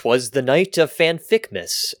'Twas the night of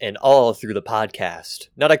Fanficmas, and all through the podcast,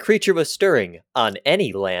 not a creature was stirring on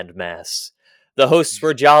any landmass. The hosts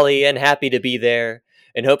were jolly and happy to be there,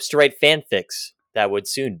 in hopes to write fanfics that would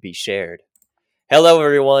soon be shared. Hello,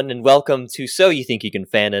 everyone, and welcome to So You Think You Can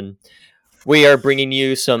Fanon. We are bringing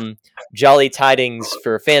you some jolly tidings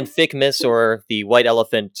for Fanficmas, or the White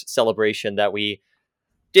Elephant celebration that we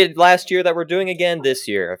did last year that we're doing again this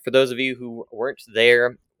year. For those of you who weren't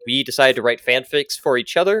there, we decided to write fanfics for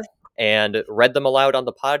each other and read them aloud on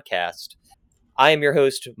the podcast. I am your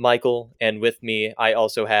host, Michael, and with me I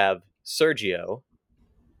also have Sergio.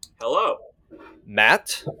 Hello.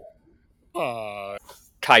 Matt.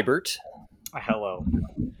 Kybert. Hello.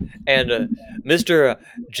 And Mr.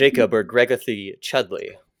 Jacob or Gregathy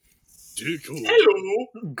Chudley. Hello.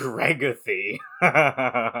 Gregathy.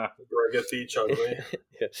 Gregathy Chudley.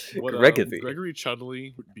 Gregathy. Gregory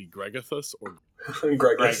Chudley would be Gregathus or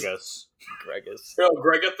Gregus. Gregus. No,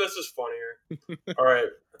 Gregathus is funnier. All right.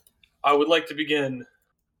 I would like to begin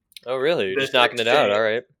Oh, really? You're just This knocking it out. exchange. All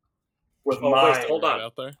right. with Oh, mine. wait, hold on.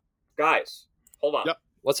 out there. Guys, hold on. Yep.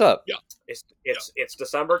 What's up? It's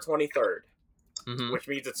December 23rd, Mm-hmm. which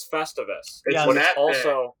means it's Festivus. It's Yeah, But Matt it's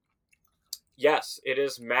also yes, it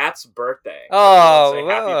is Matt's birthday. Oh, Everyone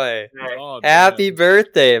say happy boy. birthday. Oh, Happy damn.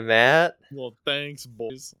 birthday, Matt. Well, thanks,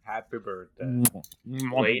 boys. Happy birthday.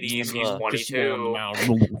 Ladies, he's 22.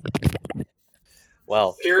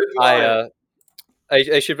 Well, Here's mine.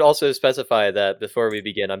 I should also specify that before we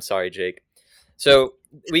begin. I'm sorry, Jake. So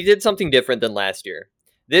we did something different than last year.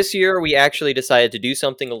 This year, we actually decided to do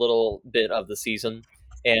something a little bit of the season,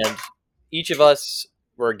 and each of us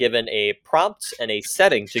were given a prompt and a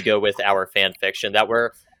setting to go with our fan fiction that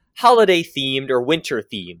were holiday themed or winter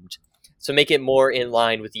themed, so make it more in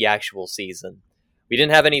line with the actual season. We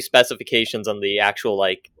didn't have any specifications on the actual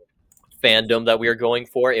fandom that we were going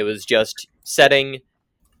for. It was just setting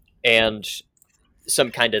and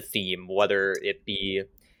some kind of theme, whether it be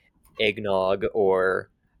eggnog or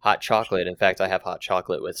hot chocolate. In fact, I have hot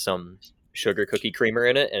chocolate with some sugar cookie creamer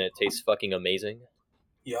in it, and it tastes fucking amazing.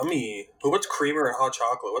 Yummy. Who puts creamer in hot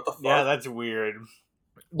chocolate? What the fuck? Yeah, that's weird.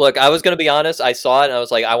 Look, I was going to be honest. I saw it, and I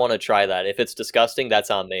was like, I want to try that. If it's disgusting, that's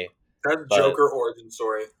on me. That's but- Joker origin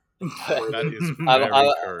story. That is I'm- very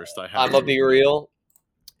I'm- cursed. I'm going to be real.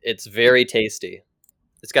 It's very tasty.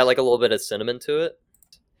 It's got a little bit of cinnamon to it.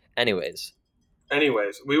 Anyways.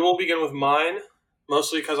 We will begin with mine,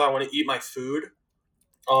 mostly because I want to eat my food.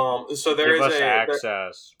 So there Give is us a...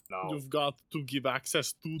 access. No. You've got to give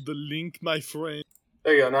access to the link, my friend.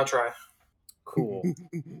 There you go, now try. Cool.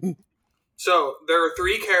 So, there are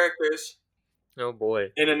 3 characters Oh,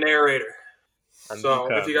 boy. and a narrator. I'm So,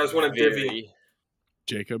 if you guys want to divvy... very...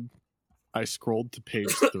 Jacob, I scrolled to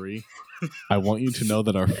page 3. I want you to know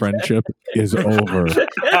that our friendship is over.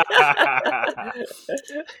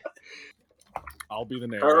 I'll be the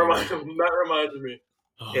That narrator. reminds me.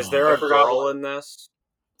 Is there a forgot girl one. in this?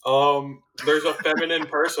 There's a feminine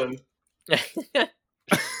person.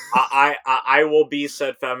 I will be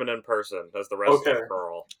said feminine person as the rest Okay. of the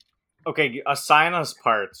girl. Okay, assign us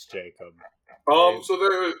parts, Jacob.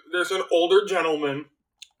 So there's an older gentleman,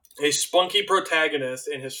 a spunky protagonist,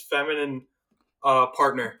 and his feminine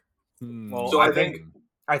partner. Well, So I think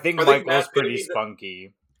I think Matt's Michael's gonna pretty be the-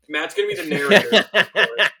 spunky. Matt's gonna be the narrator.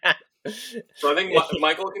 So I think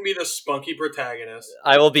Michael can be the spunky protagonist.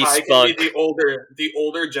 I will be Kai spunk. can be the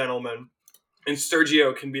older gentleman, and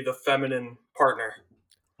Sergio can be the feminine partner.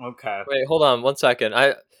 Okay. Wait, hold on 1 second.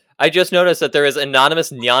 I just noticed that there is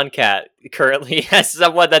anonymous Nyan Cat currently as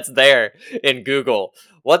someone that's there in Google.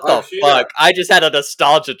 What the Oh, shit. fuck? I just had a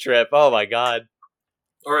nostalgia trip. Oh my god.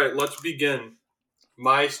 All right, let's begin.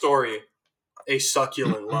 My story: a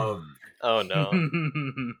succulent love. Oh no.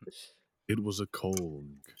 It was a cold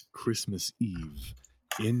Christmas Eve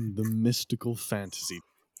in the mystical fantasy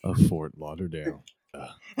of Fort Lauderdale.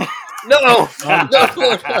 No!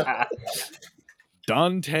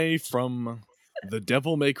 Dante from the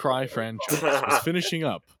Devil May Cry franchise was finishing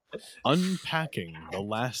up unpacking the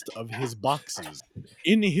last of his boxes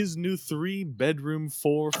in his new 3-bedroom,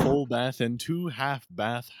 4 full bath and 2 half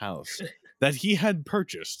bath house that he had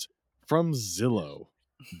purchased from Zillow.com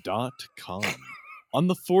on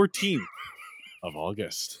the 14th of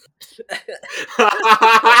August.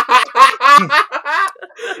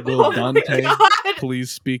 Will Oh my Dante God.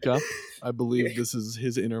 please speak up? I believe this is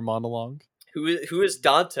his inner monologue. Who is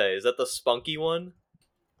Dante? Is that the spunky one?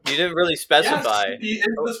 You didn't really specify. Yes, he is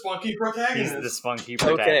the spunky protagonist. He's the spunky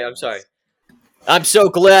protagonist. Okay, I'm sorry. I'm so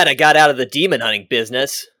glad I got out of the demon hunting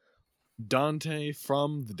business. Dante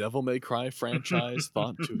from the Devil May Cry franchise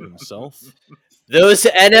thought to himself, Those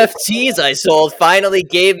NFTs I sold finally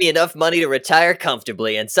gave me enough money to retire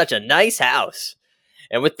comfortably in such a nice house.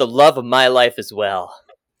 And with the love of my life as well.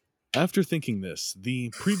 After thinking this, the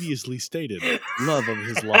previously stated love of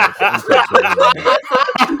his life enters the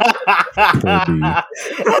room.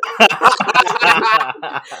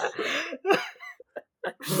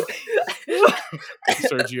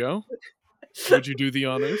 Sergio, would you do the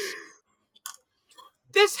honors?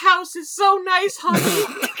 This house is so nice, honey.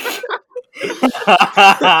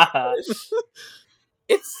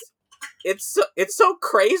 It's so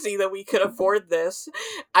crazy that we could afford this.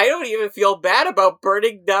 I don't even feel bad about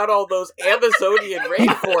burning down all those Amazonian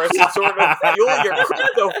rainforests in sort of fuel your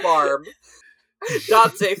crypto farm.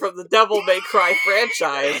 Dante from the Devil May Cry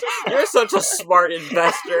franchise, you're such a smart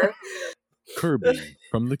investor. Kirby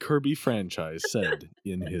from the Kirby franchise said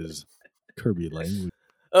in his Kirby language.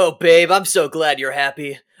 Oh, babe, I'm so glad you're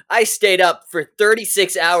happy. I stayed up for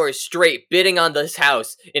 36 hours straight bidding on this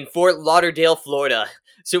house in Fort Lauderdale, Florida,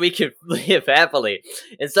 so we could live happily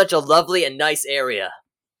in such a lovely and nice area.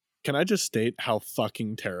 Can I just state how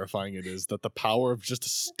fucking terrifying it is that the power of just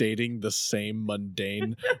stating the same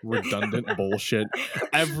mundane, redundant bullshit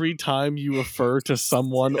every time you refer to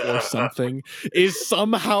someone or something is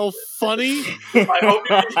somehow funny? I hope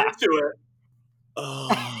you get used to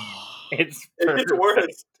it. It's It gets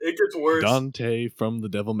worse. It gets worse. Dante from the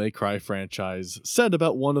Devil May Cry franchise said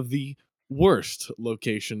about one of the worst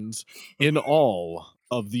locations in all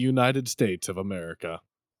of the United States of America.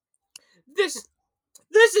 This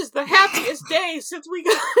is the happiest day since we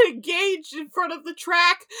got engaged in front of the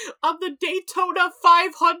track on the Daytona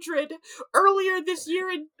 500 earlier this year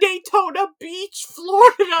in Daytona Beach,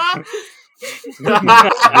 Florida.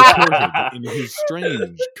 Reported in his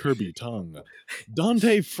strange Kirby tongue.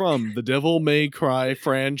 Dante from the Devil May Cry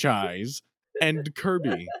franchise and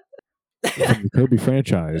Kirby from the Kirby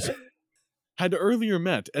franchise had earlier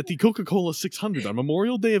met at the Coca-Cola 600 on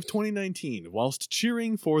Memorial Day of 2019 whilst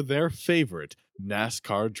cheering for their favorite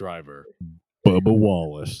NASCAR driver, Bubba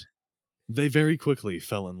Wallace. They very quickly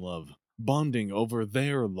fell in love, bonding over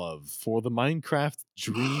their love for the Minecraft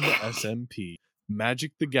Dream SMP,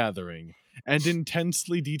 Magic the Gathering, and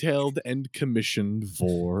intensely detailed and commissioned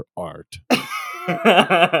Vor art.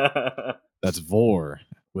 That's Vor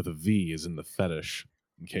with a V as in the fetish.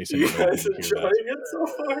 In case You anyone guys didn't hear enjoying that. it so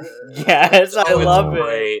far? Yes, I Oh, love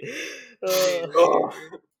it's it. great. Oh,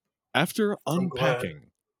 After I'm glad. unpacking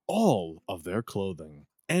all of their clothing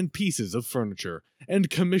and pieces of furniture and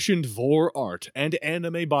commissioned Vor art and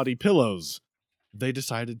anime body pillows, they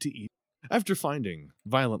decided to eat. After finding,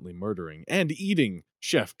 violently murdering, and eating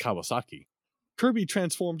Chef Kawasaki, Kirby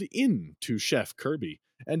transformed into Chef Kirby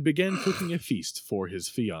and began cooking a feast for his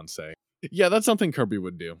fiancée. Yeah, that's something Kirby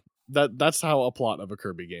would do. That's how a plot of a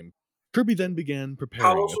Kirby game. Kirby then began preparing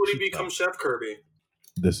how else a would he pizza. become Chef Kirby?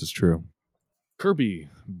 This is true. Kirby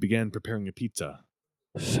began preparing a pizza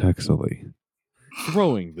sexily,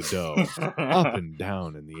 throwing the dough up and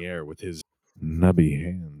down in the air with his nubby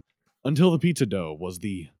hand until the pizza dough was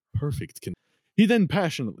the perfect He then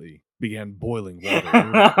passionately began boiling water in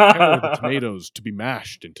order to prepare the tomatoes to be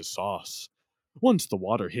mashed into sauce. Once the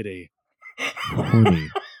water hit a horny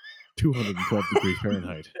 212 degree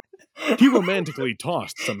Fahrenheit, he romantically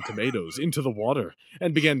tossed some tomatoes into the water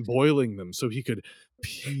and began boiling them so he could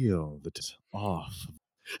peel the off.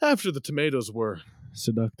 After the tomatoes were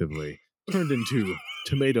seductively turned into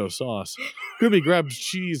tomato sauce, Kirby grabbed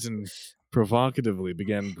cheese and provocatively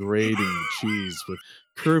began grating the cheese with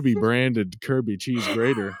Kirby-branded Kirby cheese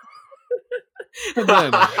grater. And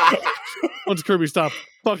then, once Kirby stopped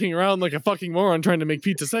fucking around like a fucking moron trying to make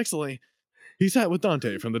pizza sexily, he sat with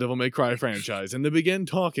Dante from the Devil May Cry franchise, and they began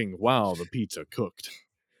talking while the pizza cooked.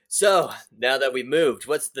 So, now that we moved,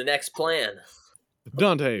 what's the next plan?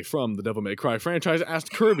 Dante from the Devil May Cry franchise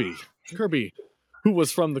asked Kirby. Kirby, who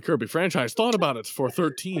was from the Kirby franchise, thought about it for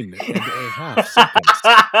 13 and a half seconds,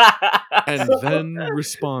 and then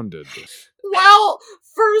responded. Well,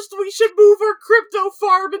 first we should move our crypto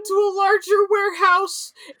farm into a larger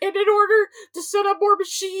warehouse, and in order to set up more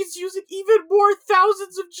machines using even more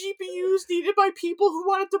thousands of GPUs needed by people who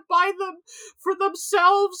wanted to buy them for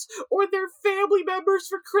themselves or their family members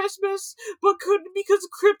for Christmas, but couldn't because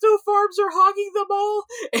crypto farms are hogging them all,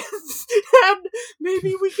 and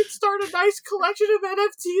maybe we can start a nice collection of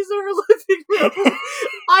NFTs in our living room.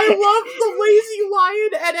 I love the Lazy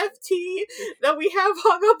Lion NFT that we have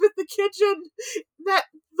hung up in the kitchen. That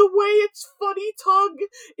the way its funny tongue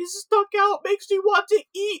is stuck out makes me want to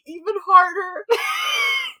eat even harder.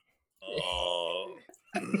 Oh.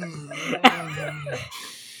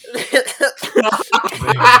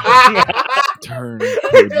 turn to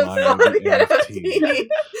Just admire saw the the NFT. NFT.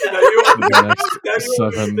 Now you For the now next you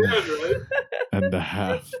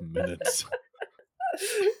 7.5 minutes.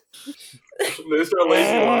 Mr.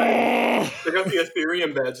 Lazy Line. Check out the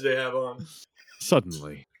Ethereum badge they have on.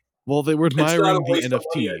 Suddenly, while they were It's not a admiring the waste of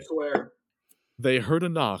money, I NFT, swear. they heard a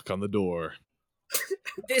knock on the door.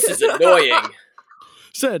 This is annoying.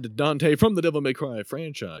 Said Dante from the Devil May Cry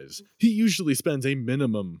franchise. He usually spends a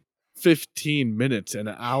minimum 15 minutes an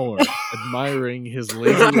hour admiring his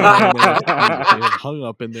lazy NFTs that they have hung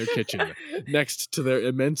up in their kitchen, next to their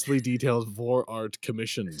immensely detailed vor art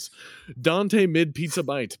commissions. Dante mid-pizza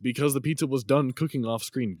bite, because the pizza was done cooking off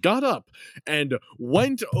screen, got up and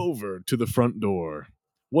went over to the front door.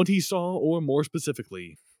 What he saw, or more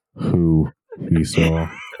specifically, who he saw.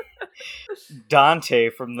 Dante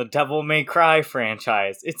from the Devil May Cry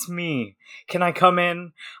franchise. It's me. Can I come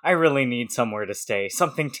in? I really need somewhere to stay.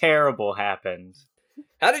 Something terrible happened.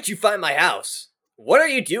 How did you find my house? What are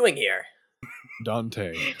you doing here?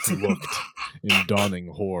 Dante looked in dawning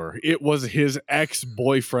horror. It was his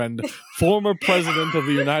ex-boyfriend, former president of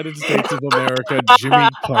the United States of America, Jimmy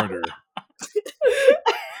Carter.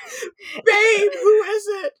 Babe, who is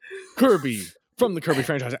it? Kirby from the Kirby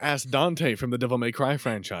franchise asked Dante from the Devil May Cry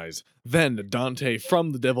franchise. Then Dante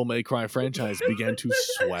from the Devil May Cry franchise began to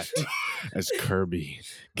sweat as Kirby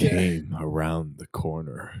came around the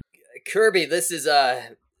corner. Kirby, this is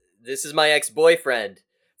my ex-boyfriend,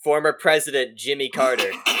 former President Jimmy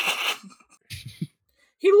Carter.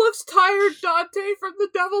 He looks tired, Dante from the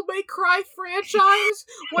Devil May Cry franchise.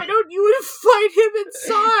 Why don't you invite him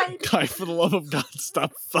inside? Guy, for the love of God,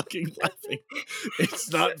 stop fucking laughing.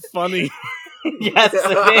 It's not funny. Yes, it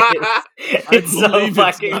is. It's so believe it's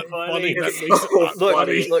fucking not funny. That makes it not Look,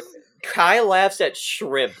 funny. look, Kai laughs at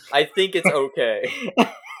shrimp. I think it's okay.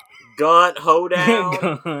 Gun, hoedown.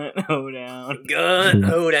 Gun, hold down. Gun,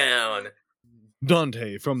 ho down.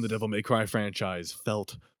 Dante from the Devil May Cry franchise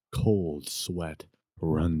felt cold sweat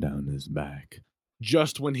run down his back.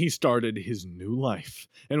 Just when he started his new life,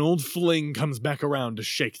 an old fling comes back around to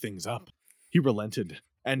shake things up. He relented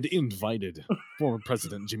and invited former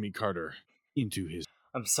President Jimmy Carter into his...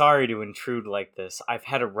 I'm sorry to intrude like this. I've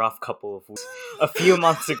had a rough couple of weeks. A few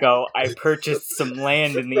months ago, I purchased some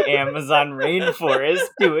land in the Amazon rainforest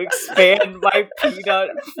to expand my peanut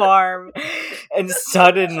farm, and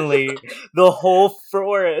suddenly the whole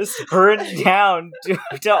forest burned down due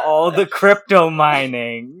to all the crypto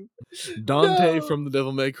mining. Dante from the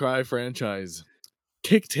Devil May Cry franchise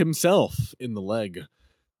kicked himself in the leg,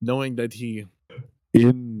 knowing that he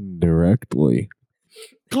indirectly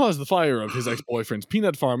caused the fire of his ex-boyfriend's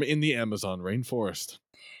peanut farm in the Amazon rainforest.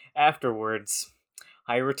 Afterwards,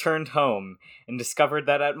 I returned home and discovered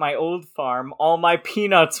that at my old farm, all my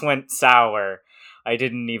peanuts went sour. I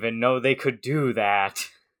didn't even know they could do that.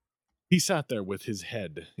 He sat there with his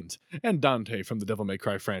head, and Dante from the Devil May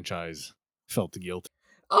Cry franchise felt guilty.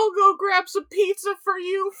 I'll go grab some pizza for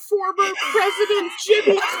you, former President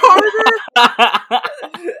Jimmy Carter.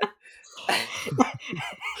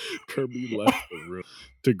 Kirby left the room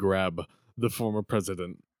to grab the former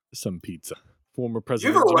president some pizza. Former You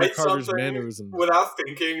President ever Jimmy write Carter's something mannerisms. without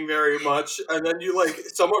thinking very much, and then you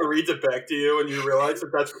someone reads it back to you, and you realize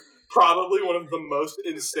that that's probably one of the most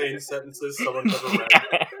insane sentences someone's ever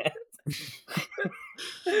read.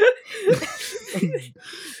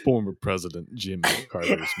 Former President Jimmy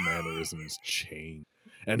Carter's mannerisms changed,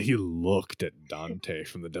 and he looked at Dante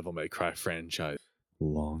from the Devil May Cry franchise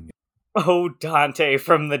long. Oh, Dante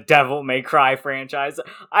from the Devil May Cry franchise,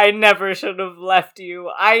 I never should have left you.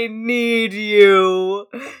 I need you.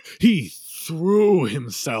 He threw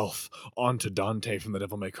himself onto Dante from the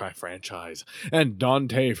Devil May Cry franchise, and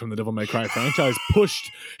Dante from the Devil May Cry franchise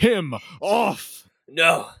pushed him off.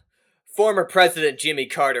 No. Former President Jimmy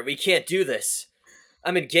Carter, we can't do this.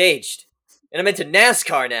 I'm engaged. And I'm into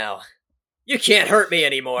NASCAR now. You can't hurt me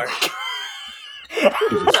anymore. The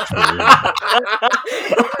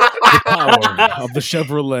power of the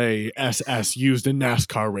Chevrolet SS used in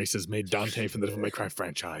NASCAR races made Dante from the Devil May Cry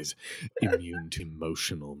franchise immune to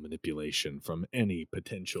emotional manipulation from any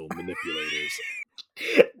potential manipulators.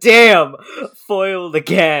 Damn, foiled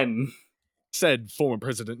again. Said former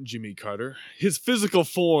President Jimmy Carter. His physical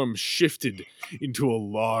form shifted into a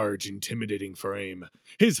large, intimidating frame.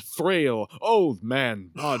 His frail, old man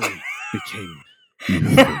body became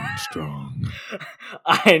youthful and strong.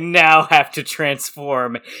 I now have to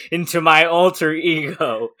transform into my alter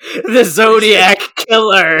ego, the Zodiac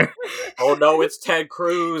Killer. Oh no, it's Ted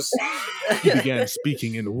Cruz. He began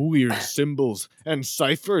speaking in weird symbols and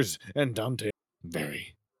ciphers, and Dante...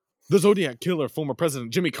 The Zodiac Killer, former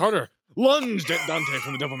President Jimmy Carter, lunged at Dante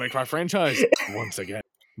from the Devil May Cry franchise once again.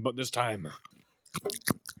 But this time,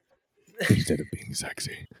 Instead of being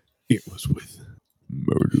sexy, it was with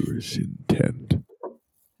murderous intent.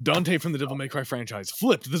 Dante from the Devil May Cry franchise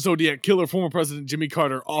flipped the Zodiac Killer, former President Jimmy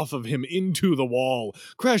Carter, off of him into the wall,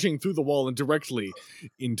 crashing through the wall and directly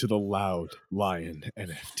into the Loud Lion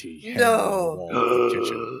NFT hanging on the wall of the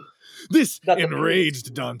kitchen. This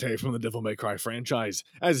enraged Dante from the Devil May Cry franchise,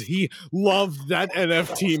 as he loved that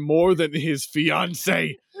NFT more than his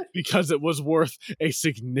fiancée, because it was worth a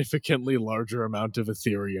significantly larger amount of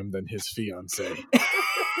Ethereum than his fiancée.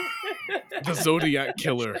 The Zodiac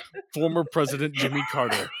Killer, former President Jimmy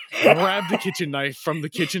Carter, grabbed a kitchen knife from the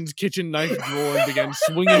kitchen's kitchen knife drawer and began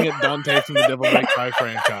swinging at Dante from the Devil May Cry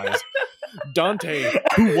franchise. Dante,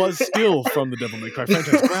 who was still from the Devil May Cry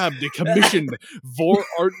franchise, grabbed a commissioned Vor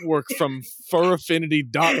artwork from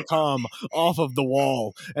furaffinity.com off of the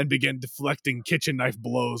wall and began deflecting kitchen knife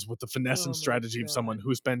blows with the finesse and strategy of someone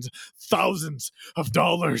who spends thousands of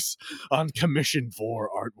dollars on commissioned Vor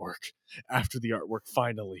artwork. After the artwork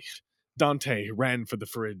finally, Dante ran for the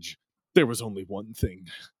fridge. There was only one thing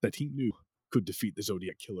that he knew could defeat the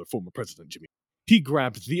Zodiac Killer, former President Jimmy. He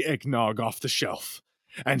grabbed the eggnog off the shelf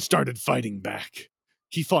and started fighting back.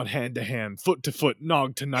 He fought hand to hand, foot to foot,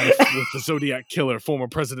 nog to knife with the Zodiac Killer, former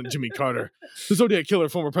President Jimmy Carter. The Zodiac Killer,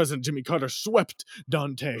 former President Jimmy Carter, swept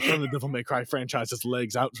Dante from the Devil May Cry franchise's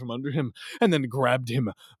legs out from under him and then grabbed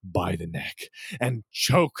him by the neck and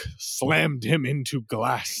choke slammed him into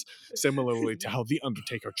glass, similarly to how The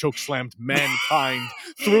Undertaker choke slammed Mankind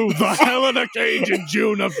through the Hell in a Cage in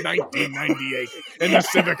June of 1998 in the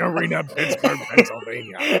Civic Arena, Pittsburgh,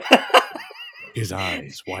 Pennsylvania. His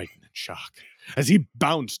eyes widened in shock as he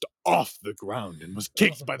bounced off the ground and was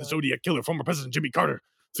kicked by the Zodiac Killer, former President Jimmy Carter,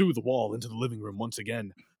 through the wall into the living room once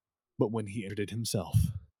again. But when he entered it himself,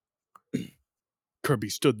 Kirby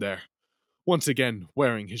stood there, once again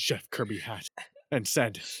wearing his Chef Kirby hat, and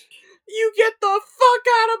said, "You get the fuck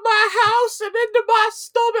out of my house and into my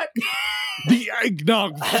stomach!" The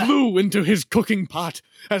eggnog flew into his cooking pot,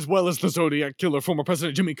 as well as the Zodiac Killer, former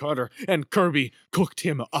President Jimmy Carter, and Kirby cooked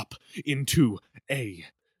him up into the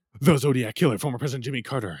Zodiac Killer, former President Jimmy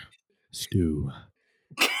Carter, stew,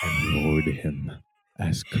 and roared him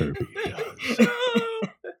as Kirby does.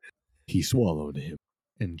 He swallowed him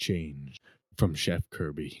and changed from Chef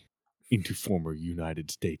Kirby into former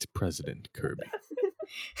United States President Kirby.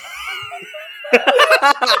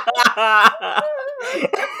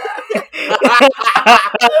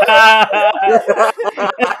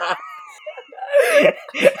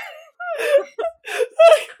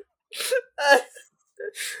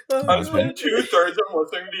 I spent 2/3 of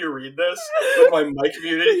listening to you read this with my mic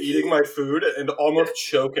muted, eating my food, and almost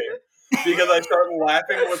choking because I started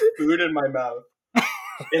laughing with food in my mouth.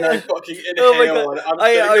 And I fucking inhale, and I'm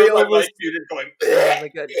sitting there with my mic muted going, oh my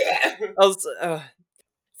god.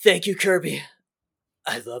 Thank you, Kirby.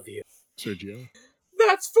 I love you. Sergio?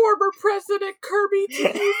 That's former President Kirby to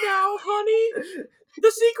you now, honey.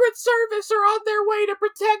 The Secret Service are on their way to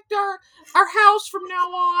protect our house from now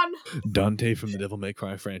on. Dante from the Devil May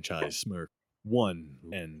Cry franchise smirked. One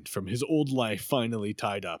end from his old life finally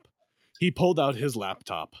tied up. He pulled out his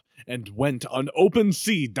laptop and went on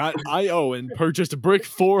OpenSea.io and purchased Brick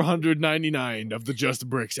 499 of the Just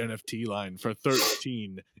Bricks NFT line for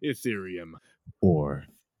 13 Ethereum, or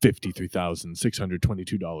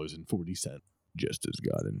 $53,622.40, just as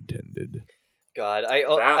God intended. God, that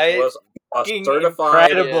was a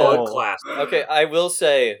certified incredible. class. Okay, I will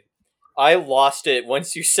say, I lost it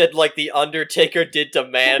once you said like the Undertaker did to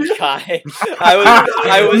Mankind. I was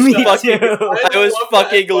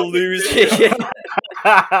fucking losing it.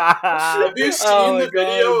 Have you seen Oh my the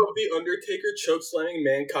video God. of the Undertaker chokeslamming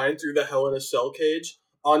Mankind through the Hell in a Cell cage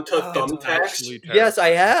onto thumbtacks? Actually Yes,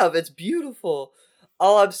 I terrifying. have. It's beautiful.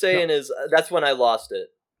 All I'm saying is that's when I lost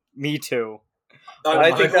it. Me too. I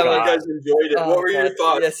I think hope that you was- guys enjoyed it. Oh, what were your God,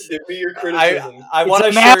 thoughts? yes. Give me your criticism. I want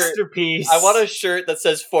It's a a shirt. masterpiece. I want a shirt that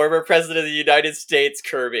says former president of the United States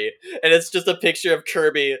Kirby, and it's just a picture of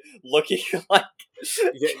Kirby looking like.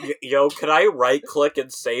 Yo, could I right click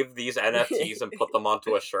and save these NFTs and put them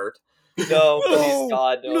onto a shirt? No, please,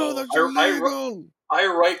 God, no. No, that's I- illegal. I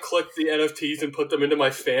right-clicked the NFTs and put them into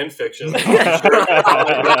my fan fiction.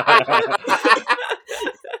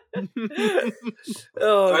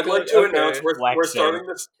 Oh, I'd like God, to okay. announce we're Flexing. starting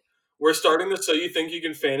this. We're starting this So You Think You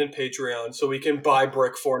Can fan in Patreon, so we can buy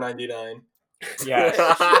Brick 499. Yes.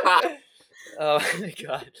 Oh my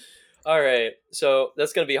God. All right, so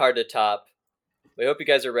that's gonna be hard to top. I hope you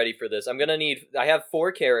guys are ready for this. I have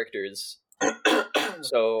 4 characters.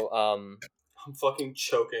 So, I'm fucking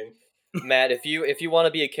choking. Matt, if you want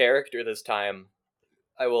to be a character this time,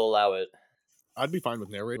 I will allow it. I'd be fine with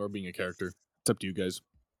narrating or being a character. It's up to you guys.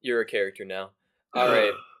 You're a character now. All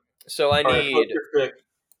right. So I All right, need. what's your pick?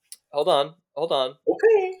 Hold on.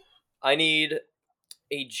 Okay. I need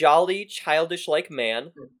a jolly, childish-like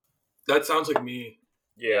man. That sounds like me.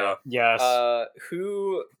 Yeah. Yes.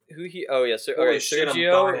 Who he? Oh yeah. So all Holy right, shit, I'm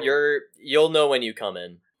Sergio, dying. you'll know when you come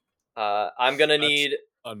in. I'm gonna That's- need.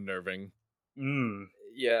 Unnerving.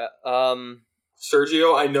 Yeah.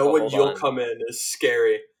 Sergio, I know Oh, when hold you'll on. come in is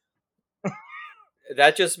scary.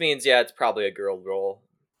 That just means it's probably a girl role.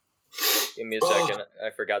 Give me a Oh. second. I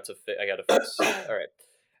forgot to I gotta fix. All right.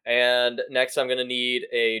 And next, I'm gonna need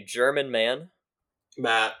a German man.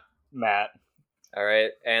 Matt. All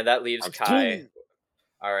right, and that leaves I'm Kai. cool.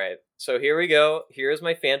 All right, so here we go. Here's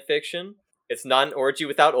my fan fiction. It's not an orgy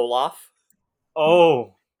without Olaf.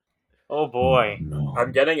 Oh boy.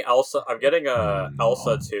 I'm getting Elsa. I'm getting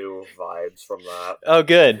Elsa 2 vibes from that. Oh,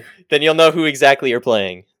 good. Then you'll know who exactly you're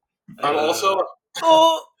playing. I'm also.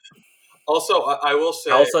 Oh. Also, I will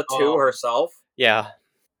say. Elsa 2 herself. Yeah.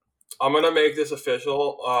 I'm gonna make this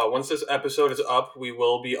official. Once this episode is up, we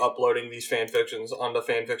will be uploading these fanfictions onto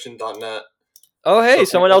fanfiction.net. Oh, hey, So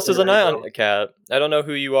someone people else is a can read neon them. cat. I don't know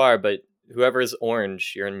who you are, but whoever is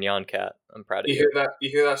orange, you're a neon cat. I'm proud of You you. hear that? You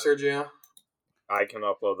hear that, Sergio? I can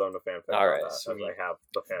upload them to fanfic. Alright, as sweet. I have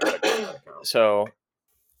the fanfic account. So,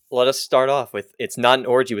 let us start off with "It's not an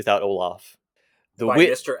orgy without Olaf." The By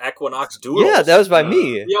wi- Mr. Equinox Doodles. Yeah, that was by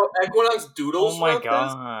me. Yo, Equinox Doodles Oh my wrote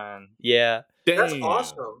god. Yeah. this? That's Damn.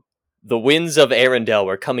 awesome. The winds of Arendelle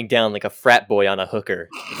were coming down like a frat boy on a hooker.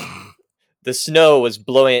 The snow was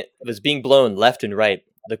being blown left and right,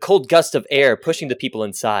 the cold gust of air pushing the people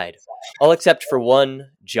inside, all except for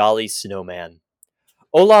one jolly snowman.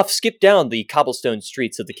 Olaf skipped down the cobblestone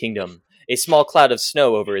streets of the kingdom, a small cloud of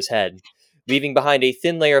snow over his head, leaving behind a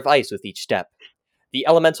thin layer of ice with each step. The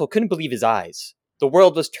elemental couldn't believe his eyes. The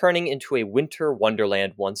world was turning into a winter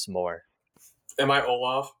wonderland once more. Am I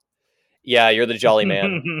Olaf? Yeah, you're the jolly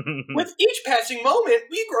man. With each passing moment,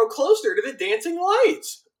 we grow closer to the dancing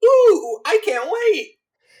lights. Ooh, I can't wait.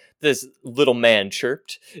 This little man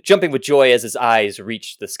chirped, jumping with joy as his eyes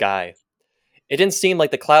reached the sky. It didn't seem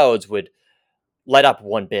like the clouds would let up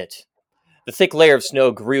one bit. The thick layer of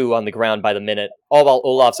snow grew on the ground by the minute, all while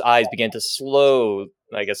Olaf's eyes began to slow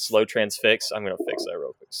transfix. I'm going to fix that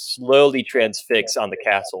real quick. Slowly transfix on the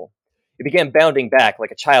castle. He began bounding back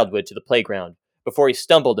like a child would to the playground, before he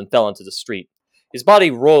stumbled and fell into the street. His body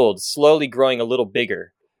rolled, slowly growing a little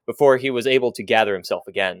bigger, before he was able to gather himself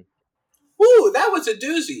again. Ooh, that was a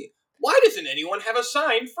doozy. Why doesn't anyone have a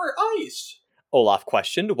sign for ice? Olaf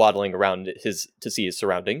questioned, waddling around to see his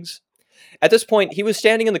surroundings. At this point, he was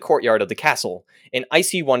standing in the courtyard of the castle, an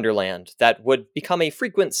icy wonderland that would become a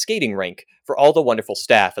frequent skating rink for all the wonderful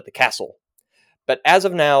staff at the castle. But as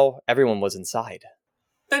of now, everyone was inside.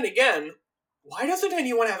 Then again, why doesn't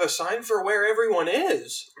anyone have a sign for where everyone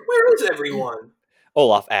is? Where is everyone?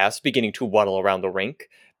 Olaf asked, beginning to waddle around the rink,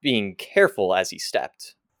 being careful as he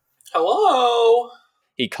stepped. Hello?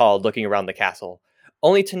 He called, looking around the castle,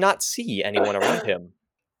 only to not see anyone around him.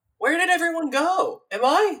 Where did everyone go? Am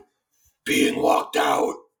I being locked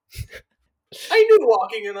out? I knew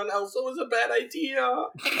walking in on Elsa was a bad idea.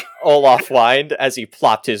 Olaf whined as he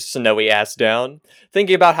plopped his snowy ass down,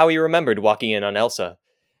 thinking about how he remembered walking in on Elsa.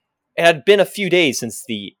 It had been a few days since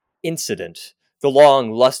the incident. The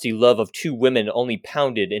long, lusty love of two women only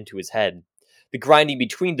pounded into his head. The grinding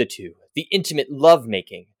between the two, the intimate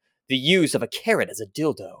love-making, the use of a carrot as a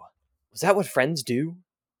dildo. Was that what friends do?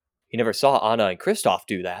 He never saw Anna and Kristoff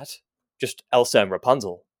do that. Just Elsa and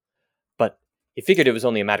Rapunzel. But he figured it was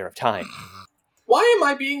only a matter of time. Why am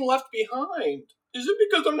I being left behind? Is it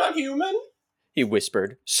because I'm not human? He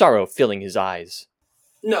whispered, sorrow filling his eyes.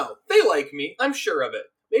 No, they like me. I'm sure of it.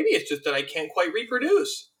 Maybe it's just that I can't quite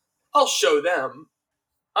reproduce. I'll show them.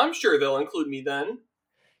 I'm sure they'll include me then.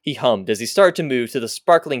 He hummed as he started to move to the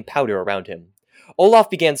sparkling powder around him. Olaf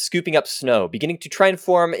began scooping up snow, beginning to try and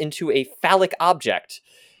form into a phallic object.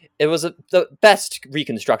 It was the best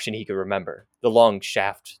reconstruction he could remember. The long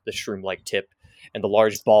shaft, the shroom-like tip, and the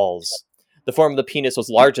large balls. The form of the penis was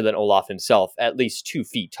larger than Olaf himself, at least 2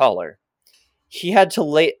 feet taller. He had to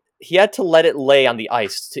let it lay on the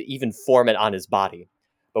ice to even form it on his body.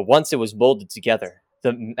 But once it was molded together,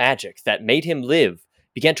 the magic that made him live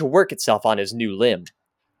began to work itself on his new limb.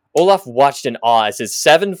 Olaf watched in awe as his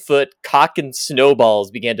 7-foot cock and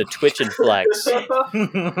snowballs began to twitch and flex.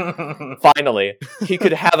 Finally, he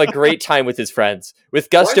could have a great time with his friends, with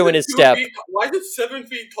gusto in his step, Why is it 7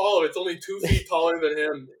 feet taller? It's only 2 feet taller than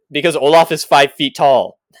him. because Olaf is 5 feet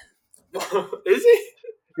tall. Is he?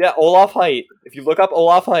 Yeah, Olaf height. If you look up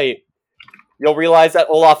Olaf height, you'll realize that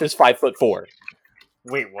Olaf is 5'4".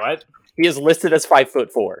 Wait, what? He is listed as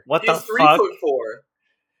 5'4". What He's the 3 fuck? foot 4.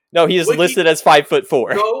 No, he is Wiki- listed as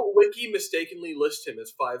 5'4". No, Wiki mistakenly lists him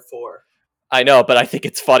as 5'4". I know, but I think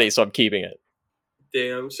it's funny, so I'm keeping it.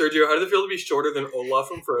 Damn, Sergio, how does it feel to be shorter than Olaf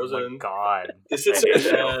from Oh Frozen? my god. This is That so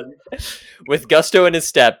is bad. With gusto in his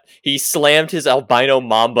step, he slammed his albino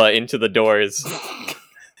mamba into the doors.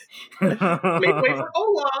 Make way for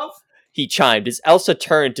Olaf! He chimed as Elsa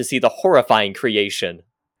turned to see the horrifying creation.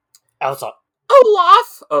 Elsa.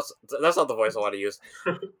 Olaf! Oh, that's not the voice I want to use.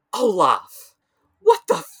 Olaf! What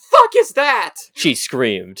the fuck is that? She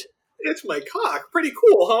screamed. It's my cock. Pretty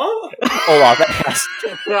cool, huh? Olaf asked.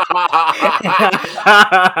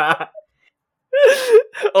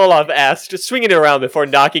 Olaf asked, swinging it around before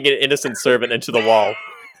knocking an innocent servant into the wall.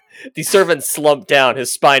 The servant slumped down,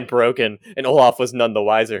 his spine broken, and Olaf was none the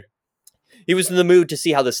wiser. He was in the mood to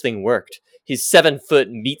see how this thing worked. His 7-foot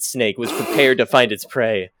meat snake was prepared to find its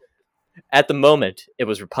prey. At the moment, it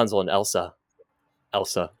was Rapunzel and Elsa.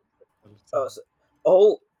 Elsa.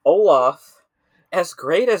 Olaf, as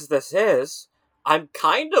great as this is, I'm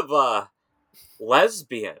kind of a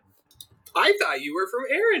lesbian. I thought you were from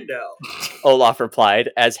Arendelle. Olaf replied,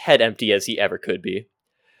 as head empty as he ever could be.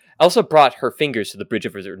 Elsa brought her fingers to the bridge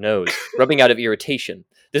of her nose, rubbing out of irritation.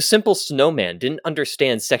 The simple snowman didn't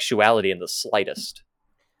understand sexuality in the slightest.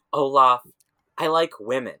 Olaf, I like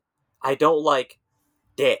women. I don't like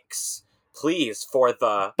dicks. Please, for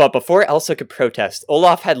the... But before Elsa could protest,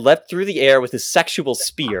 Olaf had leapt through the air with his sexual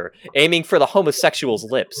spear, aiming for the homosexual's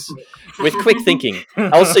lips. With quick thinking,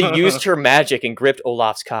 Elsa used her magic and gripped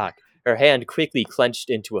Olaf's cock. Her hand quickly clenched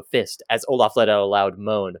into a fist as Olaf let out a loud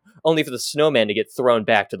moan, only for the snowman to get thrown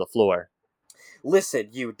back to the floor. Listen,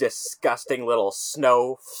 you disgusting little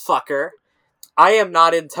snow fucker. I am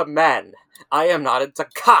not into men. I am not into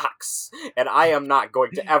cocks. And I am not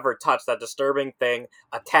going to ever touch that disturbing thing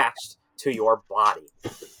attached to your body.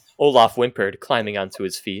 Olaf whimpered, climbing onto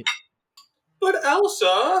his feet. But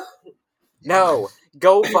Elsa... No,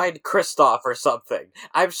 go find Kristoff or something.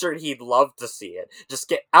 I'm sure he'd love to see it. Just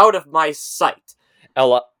get out of my sight.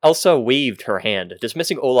 Elsa waved her hand,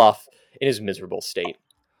 dismissing Olaf in his miserable state.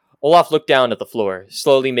 Olaf looked down at the floor,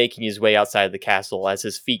 slowly making his way outside the castle as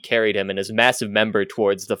his feet carried him and his massive member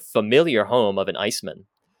towards the familiar home of an iceman.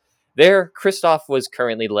 There, Kristoff was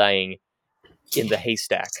currently lying in the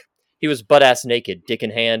haystack. He was butt-ass naked, dick in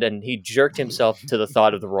hand, and he jerked himself to the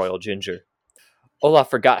thought of the royal ginger.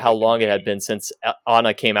 Olaf forgot how long it had been since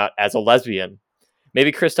Anna came out as a lesbian.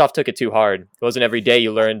 Maybe Kristoff took it too hard. It wasn't every day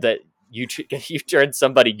you learned that you turned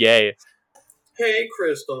somebody gay. Hey,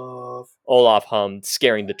 Kristoff. Olaf hummed,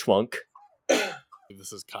 scaring the twunk.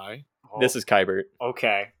 This is Kai. This is Kybert.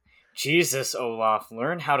 Okay. Jesus, Olaf,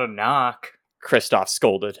 learn how to knock. Kristoff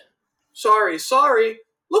scolded. Sorry.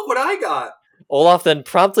 Look what I got. Olaf then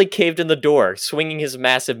promptly caved in the door, swinging his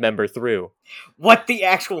massive member through. What the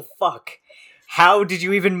actual fuck? How did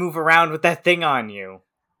you even move around with that thing on you?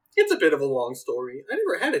 It's a bit of a long story. I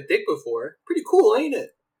never had a dick before. Pretty cool, ain't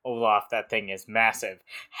it? Olaf, that thing is massive.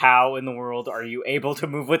 How in the world are you able to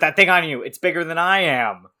move with that thing on you? It's bigger than I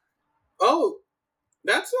am. Oh,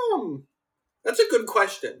 that's a good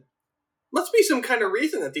question. Must be some kind of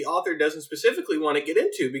reason that the author doesn't specifically want to get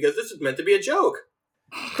into, because this is meant to be a joke.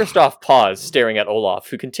 Kristoff paused, staring at Olaf,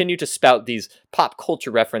 who continued to spout these pop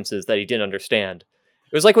culture references that he didn't understand.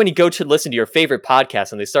 It was like when you go to listen to your favorite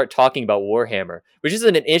podcast and they start talking about Warhammer, which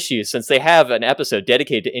isn't an issue since they have an episode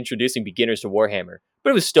dedicated to introducing beginners to Warhammer, but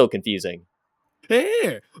it was still confusing.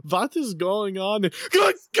 Hey, what is going on?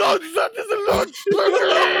 Good God, that is a lot.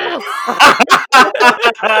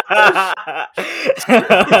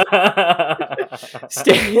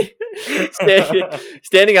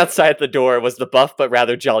 Standing outside the door was the buff but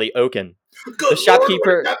rather jolly Oaken. Good The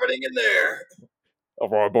shopkeeper... Lord, what's happening in there?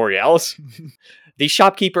 Aurora Borealis. The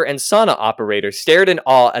shopkeeper and sauna operator stared in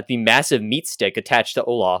awe at the massive meat stick attached to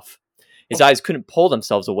Olaf. His eyes couldn't pull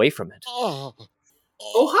themselves away from it. Oh,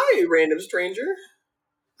 hi, random stranger.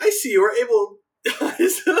 I see you were able...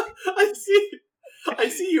 I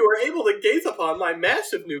see you were able to gaze upon my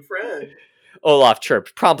massive new friend. Olaf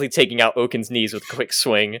chirped, promptly taking out Oaken's knees with a quick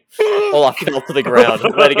swing. Olaf fell to the ground,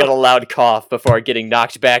 letting out a loud cough before getting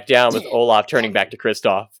knocked back down with Olaf turning back to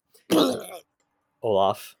Kristoff.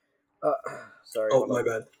 Olaf. Sorry. Oh, my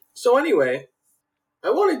bad. So anyway, I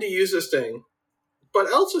wanted to use this thing, but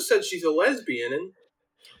Elsa said she's a lesbian, and...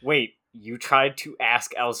 Wait, you tried to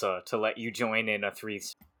ask Elsa to let you join in a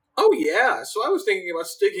threesome? Oh yeah, so I was thinking about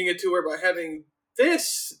sticking it to her by having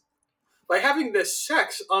this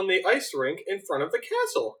sex on the ice rink in front of the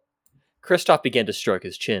castle. Kristoff began to stroke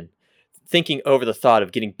his chin, thinking over the thought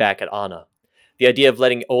of getting back at Anna. The idea of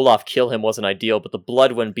letting Olaf kill him wasn't ideal, but the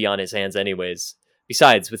blood wouldn't be on his hands anyways.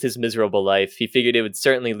 Besides, with his miserable life, he figured it would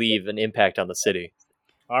certainly leave an impact on the city.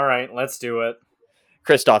 Alright, let's do it.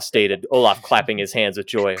 Kristoff stated, Olaf clapping his hands with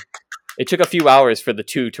joy. It took a few hours for the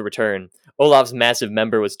two to return. Olaf's massive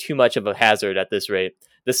member was too much of a hazard at this rate.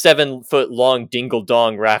 The 7-foot-long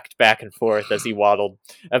dingle-dong rocked back and forth as he waddled,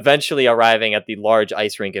 eventually arriving at the large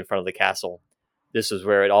ice rink in front of the castle. This was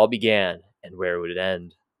where it all began, and where it would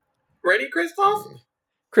end. Ready, Kristoff?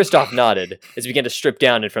 Kristoff nodded as he began to strip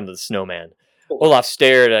down in front of the snowman. Olaf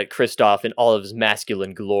stared at Kristoff in all of his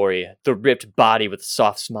masculine glory, the ripped body with a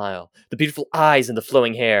soft smile, the beautiful eyes and the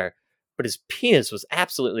flowing hair. But his penis was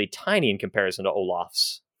absolutely tiny in comparison to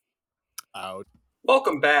Olaf's. Out.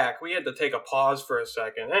 Welcome back. We had to take a pause for a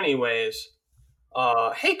second. Anyways,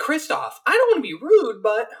 hey, Kristoff, I don't want to be rude,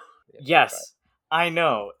 but... Yes, I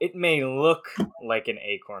know. It may look like an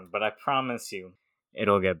acorn, but I promise you,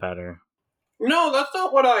 it'll get better. No, that's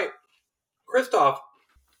not what I... Kristoff,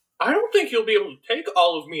 I don't think you'll be able to take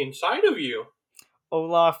all of me inside of you.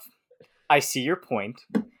 Olaf, I see your point,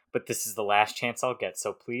 but this is the last chance I'll get,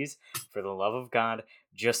 so please, for the love of God,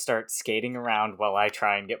 just start skating around while I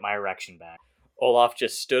try and get my erection back. Olaf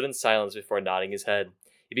just stood in silence before nodding his head.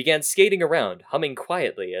 He began skating around, humming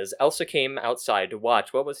quietly as Elsa came outside to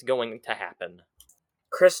watch what was going to happen.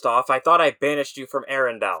 Kristoff, I thought I banished you from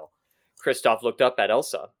Arendelle. Kristoff looked up at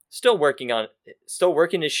Elsa, still working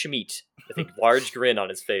his schmeat, with a large grin on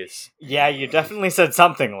his face. Yeah, you definitely said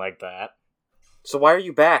something like that. So why are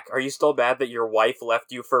you back? Are you still mad that your wife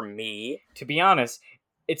left you for me? To be honest,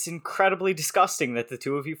 it's incredibly disgusting that the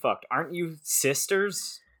two of you fucked. Aren't you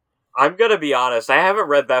sisters? I'm gonna be honest, I haven't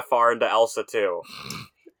read that far into Elsa 2.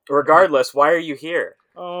 Regardless, why are you here?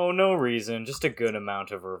 Oh, no reason, just a good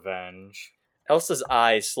amount of revenge. Elsa's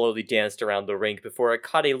eyes slowly danced around the rink before it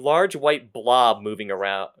caught a large white blob moving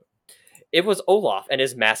around. It was Olaf and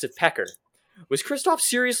his massive pecker. Was Kristoff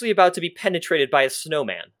seriously about to be penetrated by a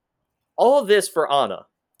snowman? All of this for Anna.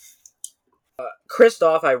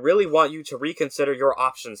 Kristoff, I really want you to reconsider your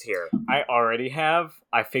options here. I already have.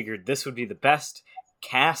 I figured this would be the best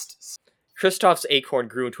cast. Kristoff's acorn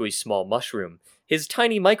grew into a small mushroom, his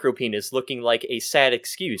tiny micropenis looking like a sad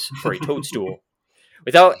excuse for a toadstool.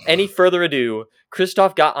 Without any further ado,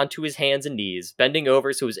 Kristoff got onto his hands and knees, bending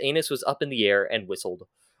over so his anus was up in the air, and whistled.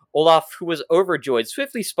 Olaf, who was overjoyed,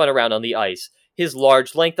 swiftly spun around on the ice. His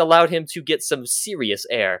large length allowed him to get some serious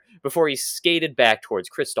air before he skated back towards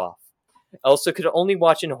Kristoff. Elsa could only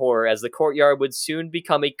watch in horror as the courtyard would soon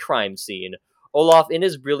become a crime scene. Olaf, in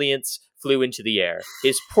his brilliance, flew into the air.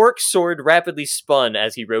 His pork sword rapidly spun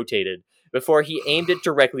as he rotated, before he aimed it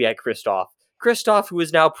directly at Kristoff. Kristoff, who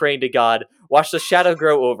was now praying to God, watched a shadow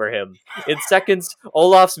grow over him. In seconds,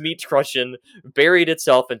 Olaf's meat truncheon buried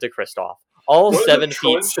itself into Kristoff. All What is 7 a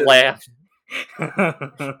feet truncheon?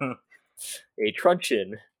 slammed. A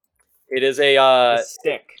truncheon. It is A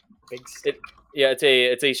stick. Big stick. Yeah,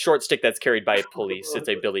 it's a short stick that's carried by police. It's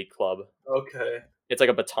a billy club. Okay. It's like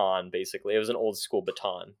a baton, basically. It was an old school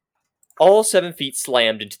baton. All 7 feet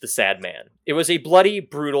slammed into the sad man. It was a bloody,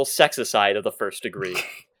 brutal sexicide of the first degree.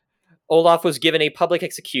 Olaf was given a public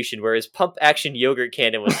execution where his pump-action yogurt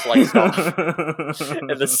cannon was sliced off,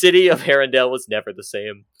 and the city of Arendelle was never the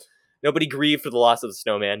same. Nobody grieved for the loss of the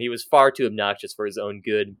snowman. He was far too obnoxious for his own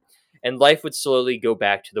good, and life would slowly go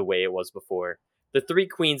back to the way it was before. The 3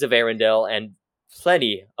 queens of Arendelle, and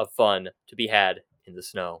plenty of fun to be had in the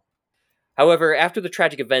snow. However, after the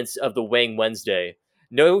tragic events of the Wang Wednesday,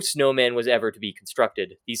 no snowman was ever to be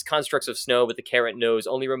constructed. These constructs of snow with the carrot nose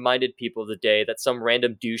only reminded people of the day that some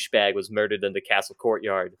random douchebag was murdered in the castle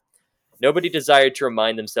courtyard. Nobody desired to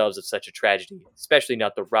remind themselves of such a tragedy, especially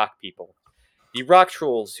not the rock people. The rock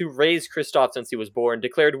trolls, who raised Kristoff since he was born,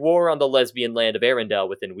 declared war on the lesbian land of Arendelle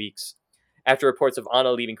within weeks. After reports of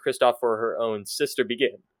Anna leaving Kristoff for her own sister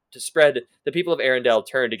began to spread, the people of Arendelle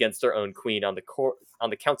turned against their own queen on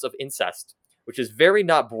the counts of incest, which is very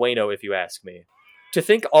not bueno if you ask me. To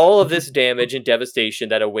think all of this damage and devastation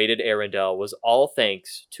that awaited Arendelle was all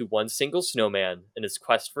thanks to one single snowman in his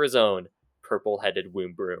quest for his own purple-headed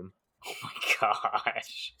womb broom. Oh my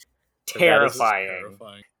gosh. And that is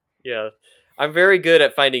Terrifying. Yeah, I'm very good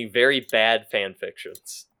at finding very bad fan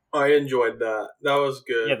fictions. I enjoyed that. That was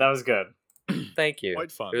good. Yeah, that was good. Thank you.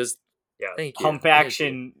 Quite fun. It was. Yeah. Thank you. Pump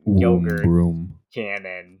action yogurt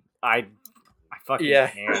cannon. I fucking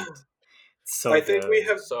Yeah. can't. So I think we good.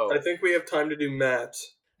 have. So- I think we have time to do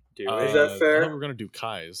Matt's. Do Is it. that fair? I thought we were gonna do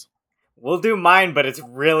Kai's. We'll do mine, but it's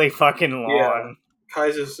really fucking long.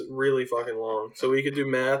 Kai's is really fucking long, so we could do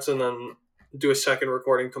Matt's and then do a second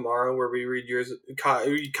recording tomorrow where we read yours,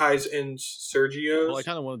 Kai's and Sergio's. Well, I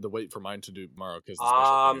kind of wanted to wait for mine to do tomorrow because the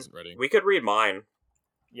special thing isn't ready. We could read mine.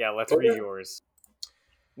 Yeah, let's Okay. read yours.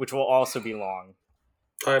 Which will also be long.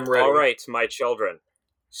 I'm ready. All right, my children.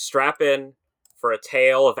 Strap in for a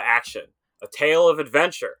tale of action, a tale of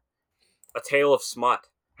adventure, a tale of smut.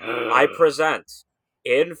 I present,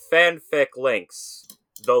 in Fanfic Links,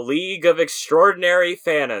 the League of Extraordinary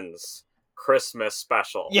Fanons Christmas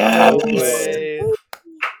Special. Yes!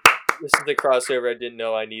 This is the crossover I didn't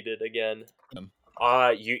know I needed again.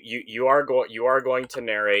 You are going to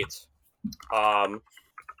narrate.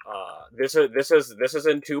 This is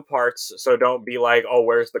in 2 parts, so don't be like, oh,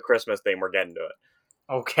 where's the Christmas thing? We're getting to it.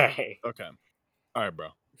 Okay. Okay. All right, bro.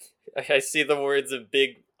 I see the words of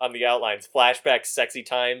big on the outlines: flashback, sexy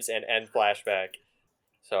times, and end flashback.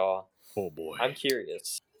 So, Oh boy. I'm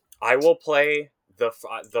curious. I will play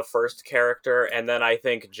the first character, and then I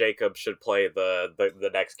think Jacob should play the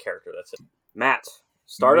next character. That's it. Matt,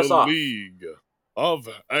 start us off. The League of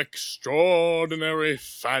Extraordinary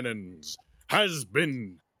Fanons has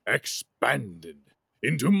been expanded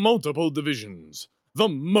into multiple divisions, the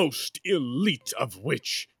most elite of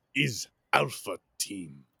which is Alpha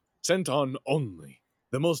Team, sent on only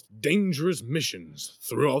the most dangerous missions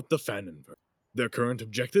throughout the Fanonverse. Their current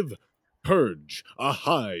objective? Purge a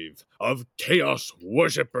hive of chaos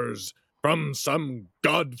worshippers from some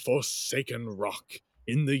god-forsaken rock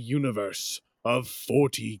in the universe of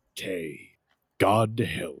 40K. God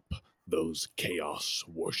help those chaos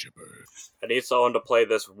worshippers. I need someone to play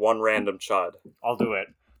this one random chud. I'll do it.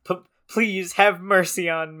 Please have mercy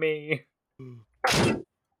on me.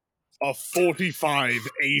 A 45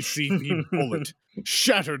 ACP bullet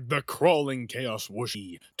shattered the crawling chaos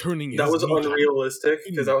worshy, turning That his was kneecap unrealistic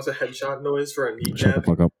because that was a headshot noise for a Shut the kneecap.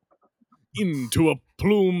 fuck up. into a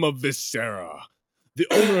plume of viscera. The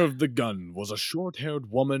owner of the gun was a short-haired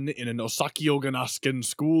woman in an Osaki-Oganasken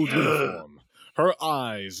school uniform. Her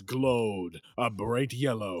eyes glowed a bright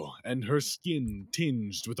yellow, and her skin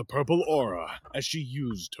tinged with a purple aura as she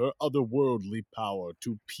used her otherworldly power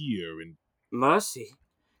to peer in. Mercy?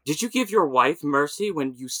 Did you give your wife mercy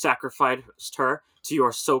when you sacrificed her to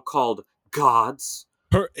your so-called gods?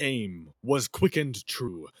 Her aim was quick and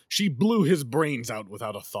true. She blew his brains out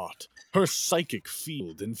without a thought. Her psychic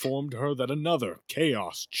field informed her that another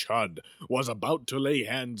chaos chud was about to lay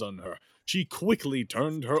hands on her. She quickly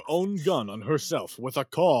turned her own gun on herself with a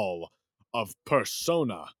call of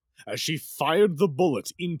persona as she fired the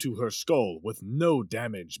bullet into her skull with no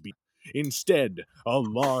damage. Instead, a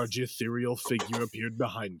large ethereal figure appeared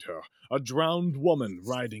behind her. A drowned woman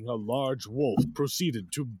riding a large wolf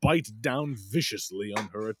proceeded to bite down viciously on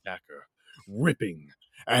her attacker, ripping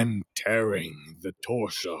and tearing the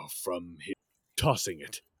torso from him, tossing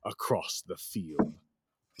it across the field.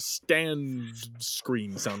 Stand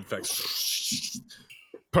screen sound effects.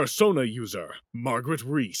 Persona user, Margaret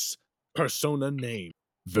Reese. Persona name,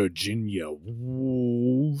 Virginia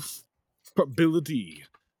Woolf. Ability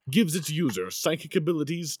gives its user psychic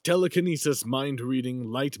abilities, telekinesis, mind reading,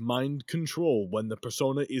 light mind control when the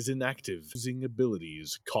persona is inactive. Using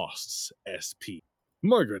abilities costs SP.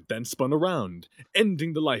 Margaret then spun around,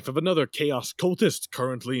 ending the life of another chaos cultist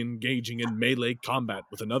currently engaging in melee combat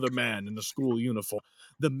with another man in a school uniform.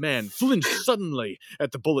 The man flinched suddenly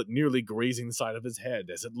at the bullet nearly grazing the side of his head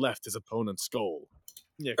as it left his opponent's skull.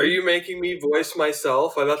 Yeah, Are you making me voice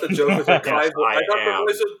myself? I thought the joke was that Kai. Yes, I I thought am.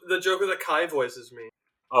 the joke was that Kai voices me.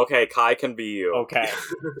 Okay, Kai can be you. Okay.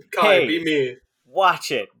 Kai, Hey. be me.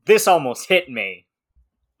 Watch it. This almost hit me.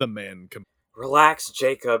 the man Relax,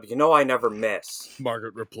 Jacob. You know I never miss.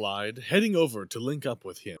 Margaret replied, heading over to link up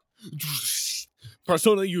with him.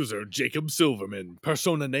 Persona user Jacob Silverman.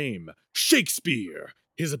 Persona name Shakespeare.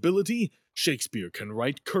 His ability? Shakespeare can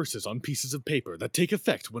write curses on pieces of paper that take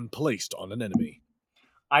effect when placed on an enemy.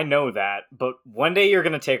 I know that, but one day you're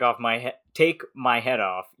gonna take my head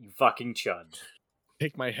off, you fucking chud.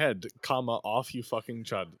 Take my head, comma, off, you fucking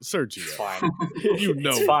chud. Sergio, It's fine. you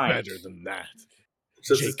know It's fine. better than that.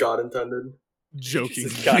 Just as God intended. Joking,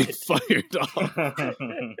 This guy. fired off.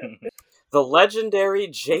 The legendary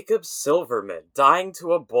Jacob Silverman dying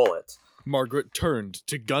to a bullet. Margaret turned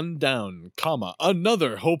to gun down, comma,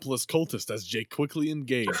 another hopeless cultist as Jake quickly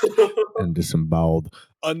engaged. And disemboweled.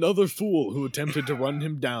 Another fool who attempted to run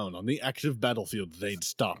him down on the active battlefield they'd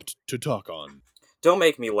stopped to talk on. Don't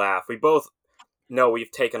make me laugh. We both know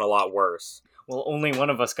we've taken a lot worse. Well, only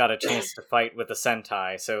one of us got a chance to fight with a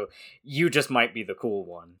Sentai, so you just might be the cool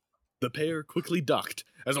one. The pair quickly ducked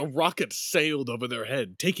as a rocket sailed over their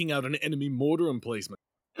head, taking out an enemy mortar emplacement.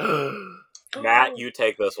 Matt, you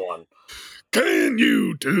take this one. Can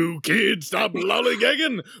you two kids stop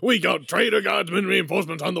lollygagging? We got traitor guardsmen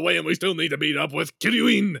reinforcements on the way and we still need to meet up with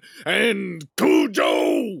Kiryuin and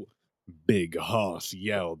Kujo! Big Hoss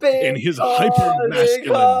yelled in his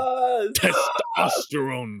hyper-masculine,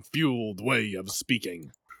 testosterone-fueled way of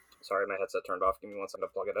speaking. Sorry, my headset turned off. Give me 1 second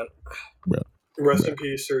to plug it in. Rest in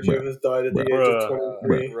peace, Sergio has died at the age Bruh. of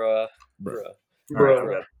 23. Bruh. Bruh.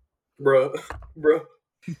 Bruh. Bruh.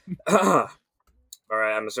 Bruh.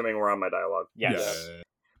 Alright, I'm assuming we're on my dialogue. Yes. Yeah.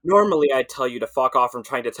 Normally, I'd tell you to fuck off from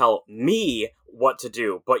trying to tell me what to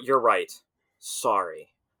do, but you're right. Sorry.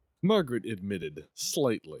 Margaret admitted,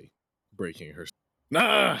 slightly, breaking her.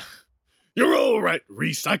 Nah, you're all right,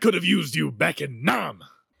 Reese. I could have used you back in Nam.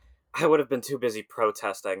 I would have been too busy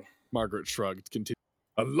protesting. Margaret shrugged, continued.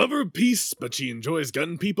 A lover of peace, but she enjoys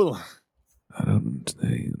gunning people. I don't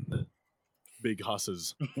understand. Big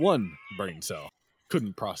Hoss's one brain cell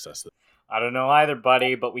couldn't process it. I don't know either,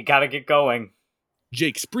 buddy, but we gotta get going.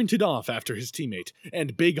 Jake sprinted off after his teammate,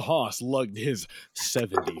 and Big Hoss lugged his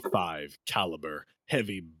 75 caliber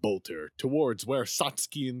heavy bolter towards where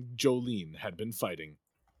Satsuki and Jolene had been fighting.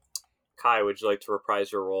 Kai, would you like to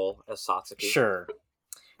reprise your role as Satsuki? Sure.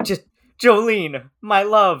 Just, Jolene, my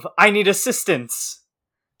love, I need assistance.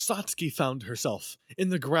 Satsuki found herself in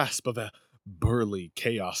the grasp of a burly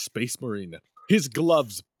Chaos Space Marine, his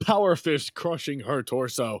gloves power fist crushing her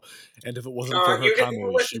torso, and if it wasn't for her You didn't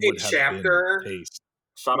combo, list she a would have chapter. been tased.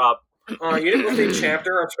 Shut up. You didn't list a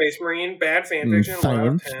chapter of Space Marine, bad fanfiction, 1 out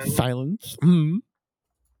of 10. Silence.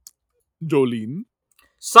 Jolene?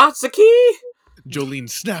 Satsuki! Jolene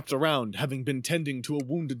snapped around, having been tending to a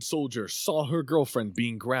wounded soldier, saw her girlfriend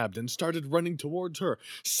being grabbed, and started running towards her,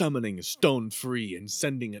 summoning Stone Free and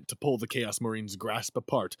sending it to pull the Chaos Marine's grasp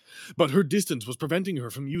apart. But her distance was preventing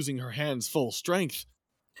her from using her hands' full strength.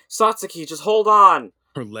 Satsuki, just hold on!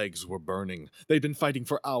 Her legs were burning. They'd been fighting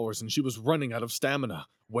for hours, and she was running out of stamina.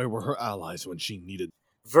 Where were her allies when she needed?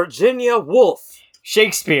 Virginia Woolf!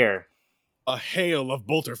 Shakespeare. A hail of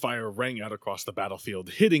bolter fire rang out across the battlefield,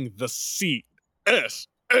 hitting the CSM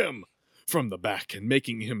from the back and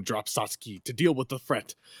making him drop Satsuki to deal with the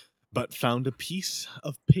threat, but found a piece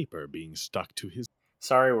of paper being stuck to his.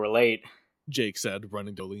 Sorry we're late. Jake said,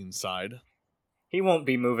 running to Jolene's side. He won't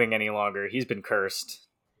be moving any longer. He's been cursed.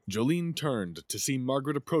 Jolene turned to see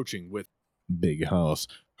Margaret approaching with Big house.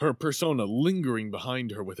 her persona lingering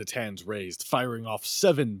behind her with its hands raised, firing off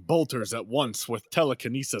 7 bolters at once with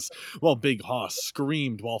telekinesis, while Big Hoss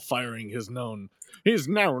screamed while firing his known.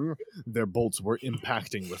 Their bolts were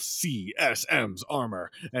impacting with CSM's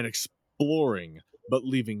armor and exploring, but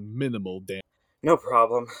leaving minimal damage. No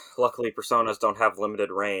problem. Luckily, personas don't have limited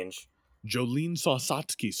range. Jolene saw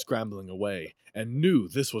Satsuki scrambling away, and knew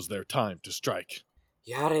this was their time to strike.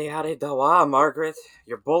 Yada yada dawa, Margaret.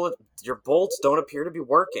 Your bolts don't appear to be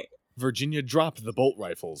working. Virginia dropped the bolt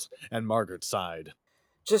rifles, and Margaret sighed.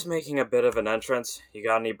 Just making a bit of an entrance. You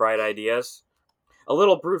got any bright ideas? A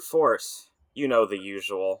little brute force. You know the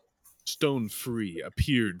usual. Stone Free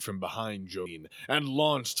appeared from behind Jolene and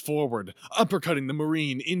launched forward, uppercutting the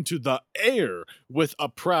Marine into the air with a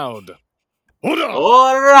proud "Ora!"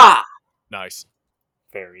 Ora! Nice.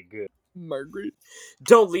 Very good. Margaret.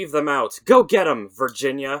 Don't leave them out. Go get 'em,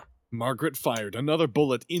 Virginia. Margaret fired another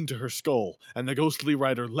bullet into her skull, and the ghostly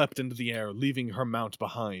rider leapt into the air, leaving her mount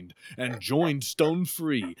behind, and joined Stone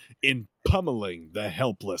Free in pummeling the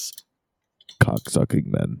helpless. Cocksucking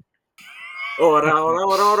men. Ora, ora,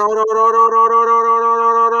 ora, ora, ora, ora,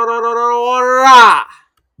 ora, ora, ora.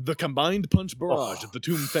 The combined punch barrage of the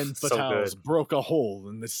Tomb Fen so Fatales good. broke a hole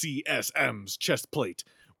in the CSM's chest plate,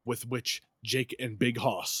 with which Jake and Big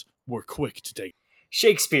Hoss were quick to take.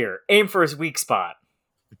 Shakespeare, aim for his weak spot.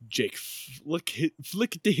 Jake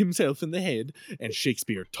flicked himself in the head, and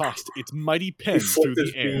Shakespeare tossed its mighty pen through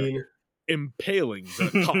the air, impaling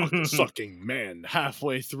the cock-sucking man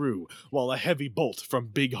halfway through, while a heavy bolt from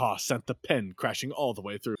Big Hoss sent the pen crashing all the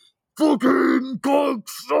way through. Fucking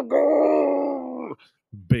cocksucker!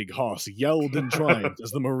 Big Hoss yelled in triumph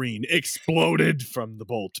as the Marine exploded from the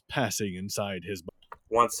bolt, passing inside his body.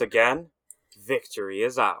 Once again, victory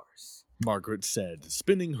is ours. Margaret said,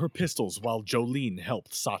 spinning her pistols while Jolene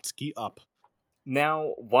helped Satsuki up.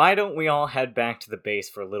 Now, why don't we all head back to the base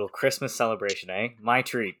for a little Christmas celebration, eh? My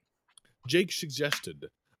treat. Jake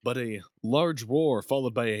suggested, but a large roar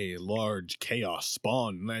followed by a large chaos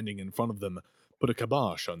spawn landing in front of them put a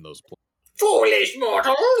kibosh on those plans. Foolish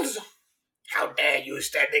mortals! How dare you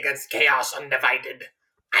stand against chaos undivided?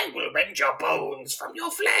 I will rend your bones from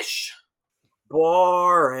your flesh!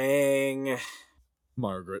 Boring.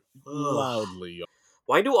 Margaret loudly yawned.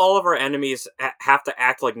 Why do all of our enemies have to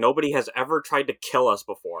act like nobody has ever tried to kill us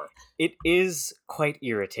before? It is quite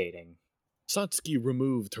irritating. Satsuki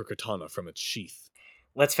removed her katana from its sheath.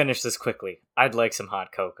 Let's finish this quickly. I'd like some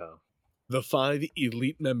hot cocoa. The 5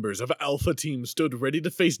 elite members of Alpha Team stood ready to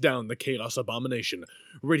face down the Chaos Abomination,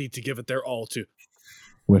 ready to give it their all to...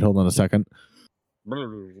 Wait, hold on a second.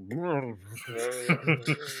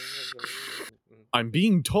 I'm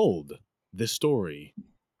being told this story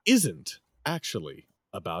isn't actually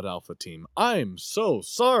about Alpha Team. I'm so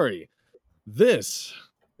sorry. This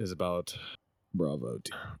is about Bravo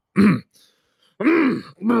Team.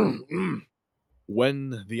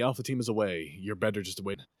 When the Alpha Team is away, you're better just to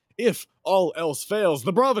wait. If all else fails,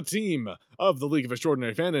 the Bravo Team of the League of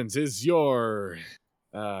Extraordinary Fanons is your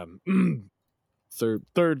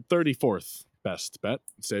 34th best bet,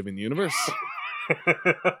 saving the universe.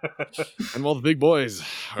 And while the big boys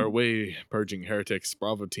are away purging heretics,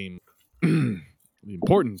 Bravo Team, the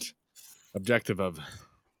important objective of...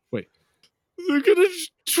 Wait. They're gonna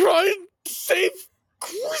try and save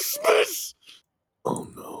Christmas! Oh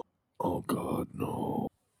no. Oh god, no.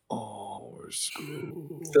 Oh, we're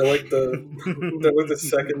screwed. They're like the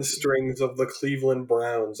second strings of the Cleveland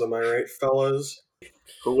Browns, am I right, fellas?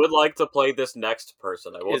 Who would like to play this next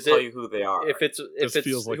person? I will Is tell it- you who they are. If it's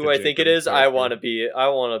feels like who a I think it Jacob is, I character. want to be. Oh,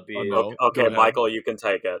 no. Go Okay, ahead. Michael, you can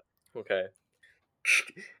take it. Okay.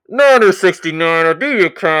 Nano 69, do you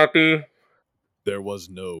copy? There was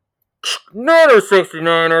no... Nano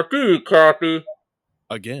 69, do you copy?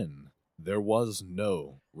 Again, there was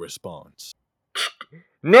no response.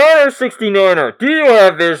 Nano 69, do you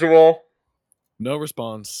have visual? No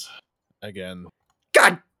response. Again.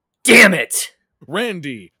 God damn it!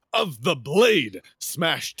 Randy of the Blade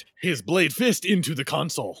smashed his blade fist into the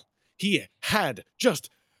console. He had just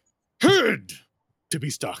heard to be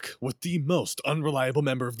stuck with the most unreliable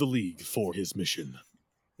member of the league for his mission.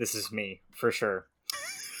 This is me, for sure.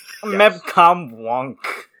 Mebcom Wonk.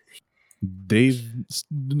 Dave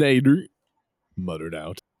Snyder muttered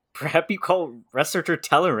out. Perhaps you call Researcher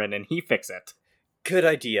Tellerin and he fix it. Good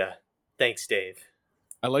idea. Thanks, Dave.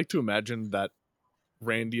 I like to imagine that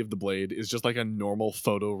Randy of the Blade is just like a normal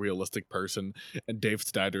photorealistic person, and Dave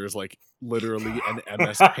Snyder is like literally an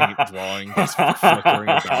MS Paint drawing, just flickering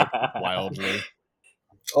about wildly.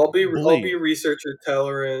 I'll be Blade. researcher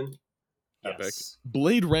Tellerin. Epic. Yes.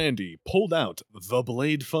 Blade Randy pulled out the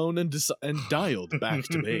Blade phone and dialed back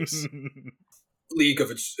to base. League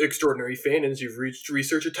of Extraordinary Fanons, you've reached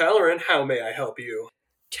researcher Tellerin. How may I help you?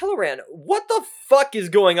 Telleran, what the fuck is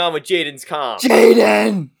going on with Jaden's comm?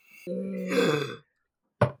 Jaden!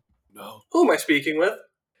 No. Who am I speaking with?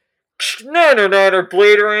 No,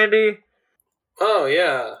 Blade Randy. Oh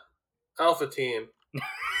yeah, Alpha Team.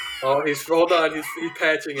 Oh, he's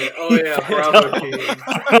patching it. Oh yeah, Bravo Team.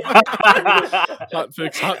 Hot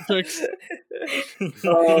fix.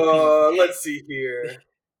 Let's see here.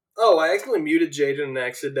 Oh, I accidentally muted Jaden in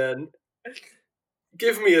accident.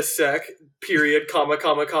 Give me a sec. Period. Comma.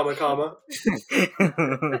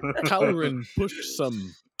 Halloran pushed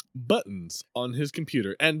some buttons on his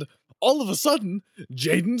computer, and all of a sudden,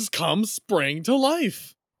 Jaden's comm sprang to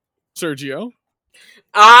life. Sergio?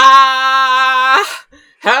 Ah!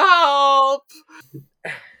 Help!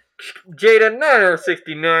 Jaden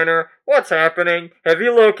 69er, what's happening? Have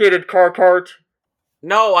you located Carcart?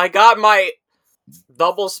 No, I got my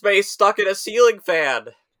double space stuck in a ceiling fan.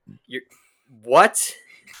 What?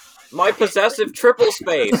 My possessive triple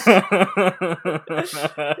space.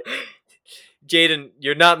 Jaden,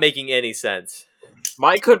 you're not making any sense.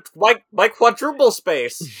 My quadruple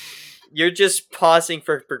space. You're just pausing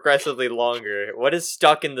for progressively longer. What is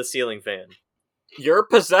stuck in the ceiling fan? Your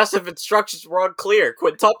possessive instructions were unclear.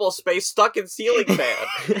 Quintuple space stuck in ceiling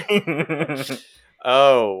fan.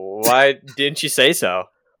 Oh, why didn't you say so?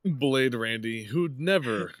 Blade Randy, who'd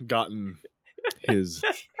never gotten his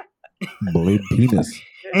Blade penis.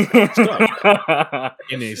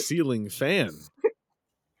 in a ceiling fan,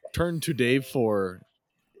 turned to Dave for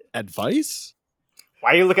advice?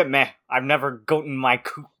 Why you look at me? I've never gotten my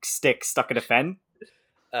kook stick stuck in a fen.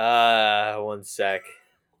 One sec.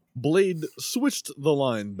 Blade switched the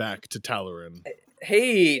line back to Tallerin.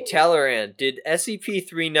 Hey, Talleran, did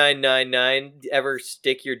SCP-3999 ever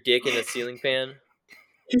stick your dick in a ceiling fan?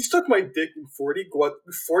 He stuck my dick in 40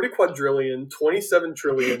 quadrillion, 27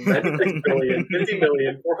 trillion, 96 billion, 50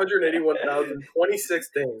 million, 481,000, 26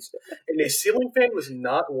 things. And a ceiling fan was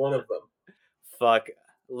not one of them. Fuck.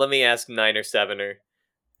 Let me ask 9 or 7er.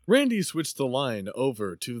 Randy switched the line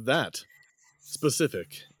over to that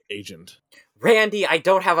specific agent. Randy, I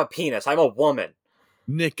don't have a penis. I'm a woman.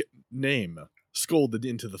 Nick Name scolded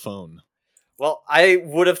into the phone. Well, I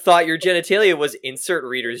would have thought your genitalia was insert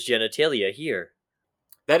reader's genitalia here.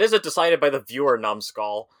 That isn't decided by the viewer,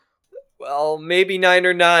 numbskull. Well, maybe 9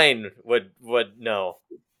 or 9 would know.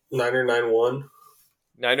 9 or 9-1.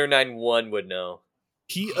 9 or 9-1 would know.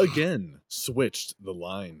 He again switched the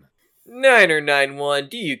line. 9 or 9-1,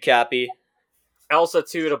 do you copy? Elsa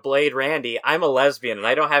 2 to Blade Randy, I'm a lesbian and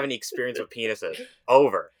I don't have any experience with penises.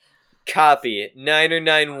 Over. Copy. 9 or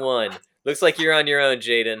 9-1. Looks like you're on your own,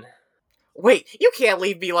 Jaden. Wait, you can't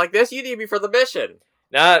leave me like this. You need me for the mission.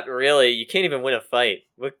 Not really. You can't even win a fight.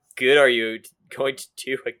 What good are you going to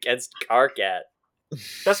do against Karkat?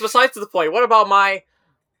 That's besides the point. What about my...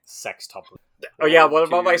 Sextuple. Oh yeah, what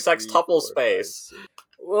about my sextuple space?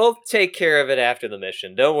 We'll take care of it after the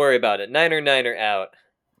mission. Don't worry about it. Niner out.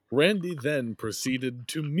 Randy then proceeded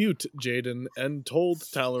to mute Jaden and told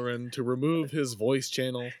Talaran to remove his voice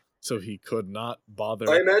channel so he could not bother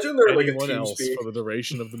I imagine they're like a anyone team else speak. for the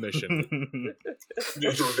duration of the mission.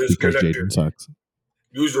 User Because disconnected. Jaden sucks.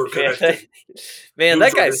 User Man, connected. man, that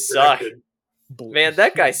User guy sucks. disconnected. Man,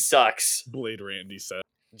 that guy sucks. Blade Randy said.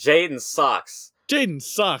 Jaden sucks. Jaden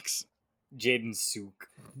sucks. Jaden Sook.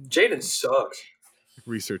 Jaden sucks.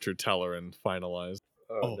 Researcher Talaran finalized.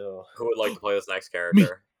 Oh, no. Who would like to play this next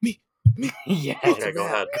character? Yes. Okay, go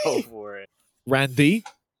ahead. Go for it. Randy,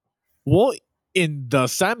 what in the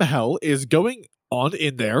Sam hell is going on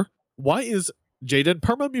in there? Why is Jaden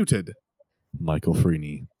perma-muted? Michael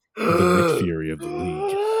Freeney, the Nick Fury of the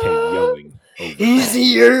league, came yelling over. He's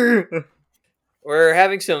here! We're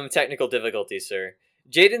having some technical difficulties, sir.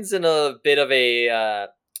 Jaden's in a bit of a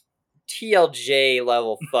TLJ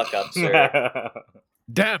level fuck up, sir.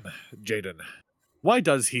 Damn, Jaden. Why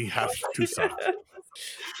does he have to suck?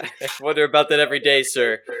 I wonder about that every day,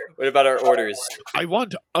 sir. What about our orders? I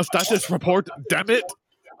want a status report, damn it!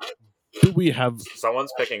 Do we have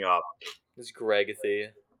Someone's picking up. It's Gregathy.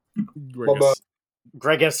 Gregis,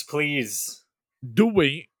 Gregus, please. do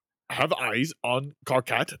we have eyes on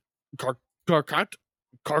Karkat?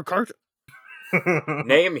 Karkat?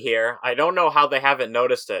 Name here. I don't know how they haven't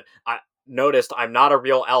noticed it. I'm not a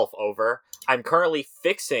real elf, over. I'm currently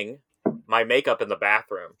fixing my makeup in the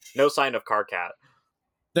bathroom. No sign of Karkat.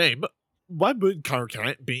 Name, why would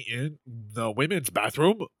Karkat be in the women's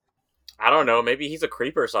bathroom? I don't know, maybe he's a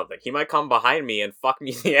creep or something. He might come behind me and fuck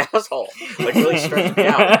me in the asshole. Like, really stretch me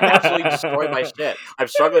out. Absolutely destroy my shit. I'm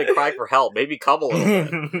struggling to cry for help. Maybe come a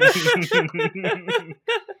little bit.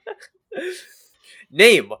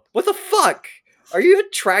 Name, what the fuck? Are you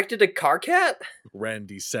attracted to Karkat?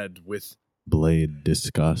 Randy said with Blade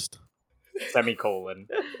disgust. Semicolon.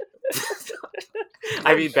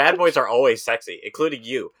 I mean, bad boys are always sexy, including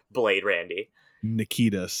you, Blade Randy.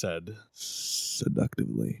 Nikita said.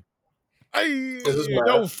 Seductively. Hey, This is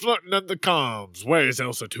no math. flirting at the comms. Where's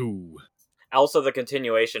Elsa too? Elsa, the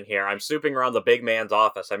continuation here. I'm snooping around the big man's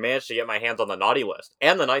office. I managed to get my hands on the naughty list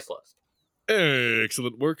and the nice list.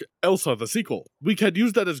 Excellent work. Elsa, the sequel. We can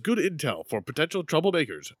use that as good intel for potential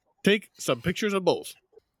troublemakers. Take some pictures of both.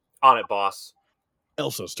 On it, boss.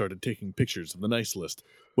 Elsa started taking pictures of the nice list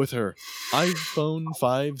with her iPhone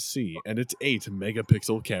 5C and its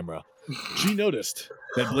 8-megapixel camera. She noticed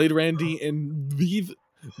that Blade Randy and Vive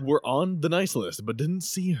were on the nice list, but didn't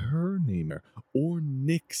see her name or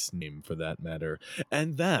Nick's name for that matter.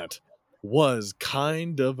 And that was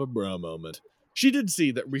kind of a bro moment. She did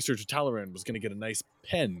see that researcher Talaran was going to get a nice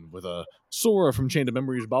pen with a Sora from Chain of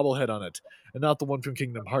Memories bobblehead on it, and not the one from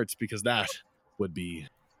Kingdom Hearts, because that would be...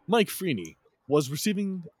 Mike Freeney was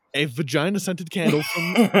receiving a vagina-scented candle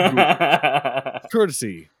from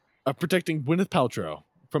courtesy of protecting Gwyneth Paltrow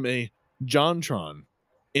from a JonTron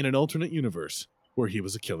in an alternate universe where he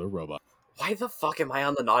was a killer robot. Why the fuck am I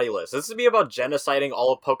on the naughty list? This is me about genociding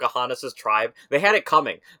all of Pocahontas' tribe. They had it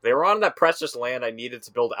coming. They were on that precious land I needed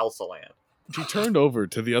to build Elsa land. She turned over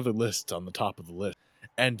to the other list on the top of the list,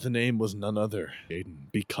 and the name was none other,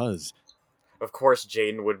 Aiden, because Of course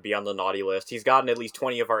Jaden would be on the naughty list. He's gotten at least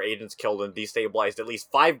 20 of our agents killed and destabilized at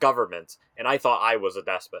least 5 governments, and I thought I was a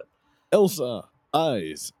despot. Elsa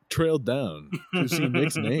eyes trailed down to see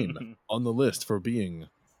Nick's name on the list for being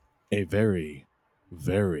a very,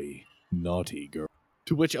 very naughty girl.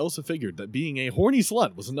 To which Elsa figured that being a horny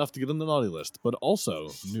slut was enough to get on the naughty list, but also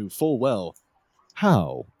knew full well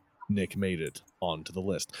how Nick made it onto the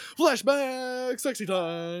list. Flashback! Sexy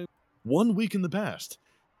time! 1 week in the past,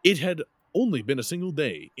 it had only been a single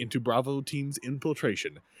day into Bravo Team's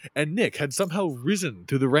infiltration, and Nick had somehow risen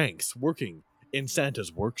to the ranks working in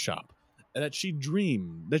Santa's workshop, and that she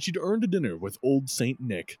dreamed that she'd earned a dinner with old Saint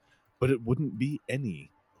Nick, but it wouldn't be any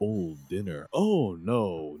old dinner. Oh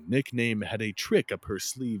no, Nickname had a trick up her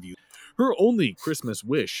sleeve. Her only Christmas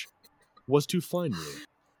wish was to finally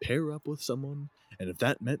pair up with someone, and if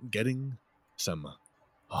that meant getting some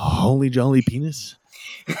holy jolly penis,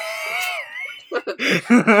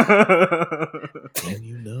 then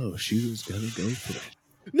you know she was gonna go for it.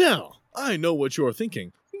 Now, I know what you're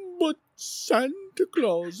thinking, but Santa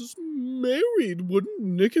Claus is married. Wouldn't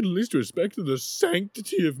Nick at least respect the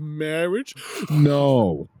sanctity of marriage?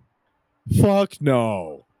 No. Fuck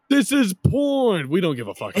no. This is porn. We don't give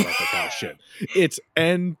a fuck about that kind of shit. It's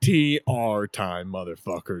NTR time,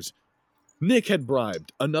 motherfuckers. Nick had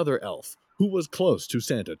bribed another elf who was close to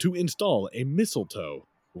Santa to install a mistletoe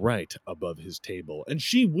right above his table, and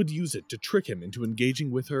she would use it to trick him into engaging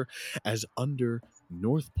with her, as under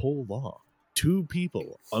North Pole law, 2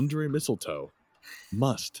 people under a mistletoe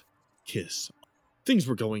must kiss. Things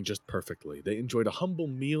were going just perfectly. They enjoyed a humble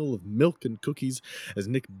meal of milk and cookies as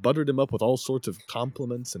Nick buttered him up with all sorts of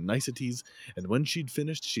compliments and niceties, and when she'd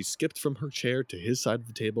finished, she skipped from her chair to his side of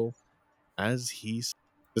the table as he...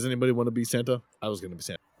 Does anybody want to be Santa? I was going to be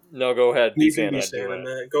Santa. No, go ahead. Be You can Santa. be Santa,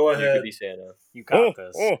 man. Go You ahead. can be Santa. You got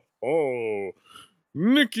this. Oh,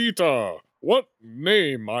 Nikita, what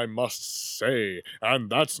name, I must say, and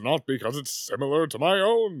that's not because it's similar to my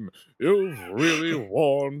own. You've really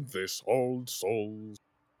warmed this old soul.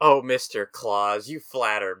 Oh, Mr. Claus, you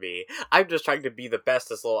flatter me. I'm just trying to be the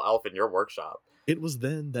bestest little elf in your workshop. It was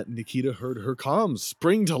then that Nikita heard her comms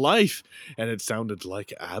spring to life, and it sounded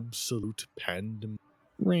like absolute pandemonium.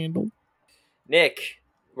 Randall. Nick,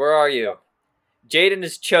 where are you? Jaden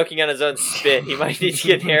is choking on his own spit. He might need to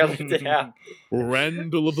get hair lifted out.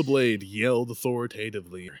 Randall of the Blade yelled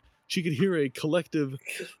authoritatively. She could hear a collective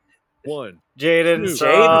 1 Jaden Dude.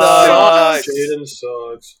 sucks. Jaden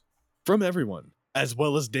sucks. from everyone, as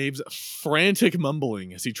well as Dave's frantic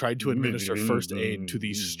mumbling as he tried to administer first aid to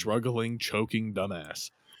the struggling, choking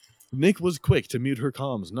dumbass. Nick was quick to mute her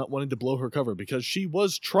comms, not wanting to blow her cover because she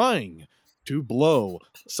was trying to blow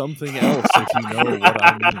something else, if you know what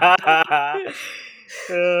I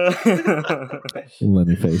mean.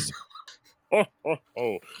 Lenny face.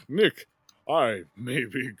 Oh, Nick, I may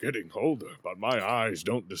be getting older, but my eyes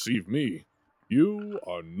don't deceive me. You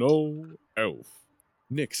are no elf.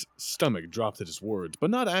 Nick's stomach dropped at his words, but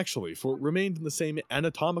not actually, for it remained in the same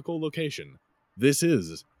anatomical location. This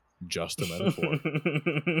is just a metaphor.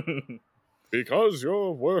 Because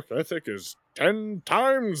your work ethic is 10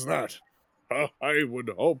 times that. I would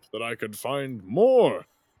hope that I could find more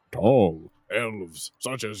tall elves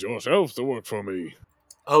such as yourself to work for me.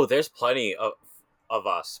 Oh, there's plenty of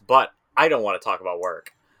us, but I don't want to talk about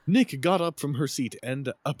work. Nick got up from her seat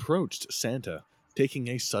and approached Santa, taking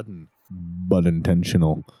a sudden But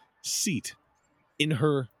intentional. seat in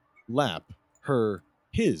her lap.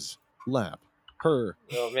 His lap. Her.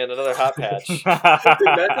 Oh man, another hot patch. Did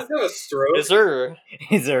Matt just have a stroke? Is there?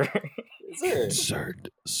 Is there? Is there? Insert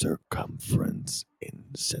circumference in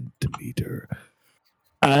centimeter.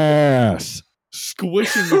 Ass.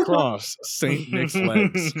 Squishing across Saint Nick's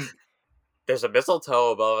legs. There's a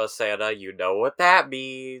mistletoe above us, Santa. You know what that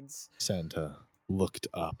means. Santa looked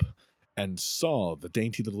up and saw the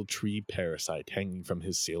dainty little tree parasite hanging from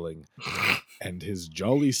his ceiling, and his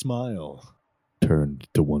jolly smile Turned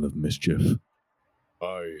to one of mischief.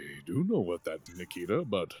 I do know what that, Nikita,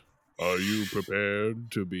 but are you prepared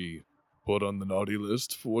to be put on the naughty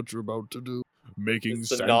list for what you're about to do? Making It's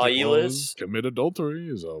the Santa naughty Claus list? commit adultery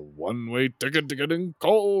is a one-way ticket to getting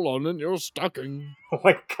coal on in your stocking. Oh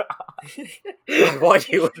my god. What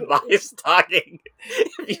you in my stocking?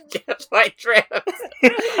 If you catch my drift.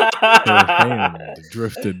 Her hand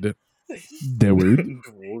drifted Deward.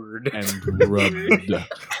 Word. and rubbed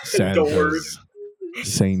Santa's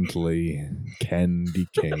Saintly candy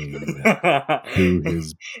cane through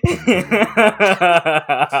his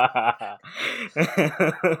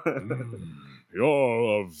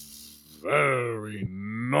You're a very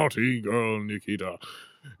naughty girl, Nikita.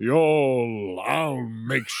 I'll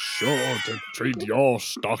make sure to treat your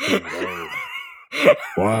stocking well.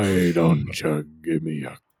 Why don't you give me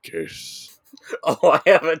a kiss? Oh, I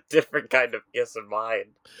have a different kind of kiss in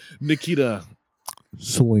mind. Nikita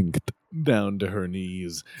slinked. down to her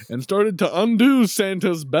knees and started to undo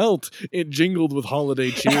Santa's belt. It jingled with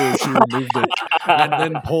holiday cheer. She removed it and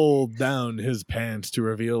then pulled down his pants to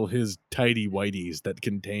reveal his tidy whities that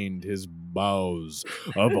contained his boughs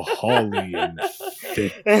of holly and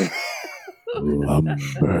thick lumber.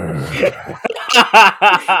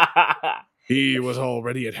 He was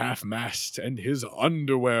already at half-mast, and his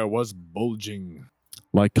underwear was bulging.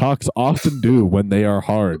 Like cocks often do when they are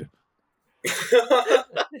hard.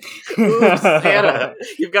 Ooh, Santa,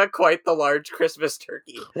 you've got quite the large Christmas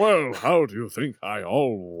turkey. Well, how do you think I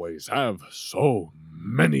always have so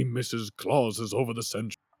many Mrs. Clauses over the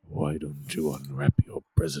century? Why don't you unwrap your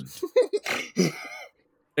present?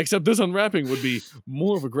 Except this unwrapping would be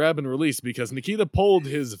more of a grab and release because Nikita pulled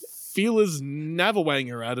his Feliz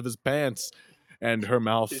Navawanger out of his pants and her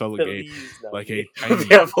mouth fell agape like a tiny...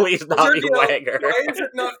 Yeah, please not be Sergio, Wanger. Why is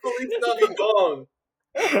it not Feliz Navi Dong?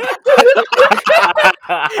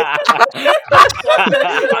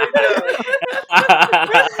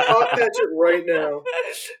 I'll catch it right now.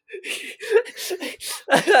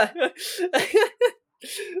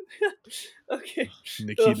 Okay.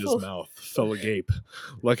 Nikita's mouth fell agape,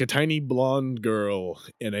 like a tiny blonde girl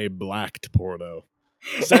in a blacked porno.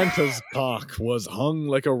 Santa's cock was hung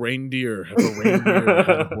like a reindeer if a reindeer had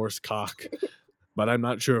a horse cock. But I'm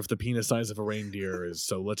not sure if the penis size of a reindeer is,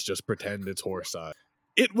 so let's just pretend it's horse size.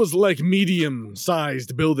 It was like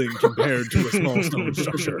medium-sized building compared to a small stone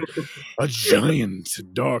structure. A giant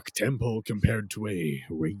dark temple compared to a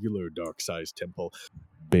regular dark-sized temple.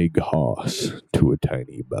 Big hoss to a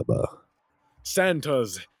tiny baba.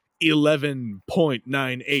 Santa's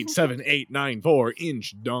 11.987894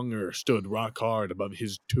 inch donger stood rock hard above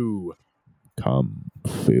his 2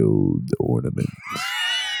 Cum-filled ornaments.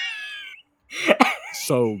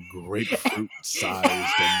 so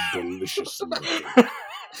grapefruit-sized and delicious looking.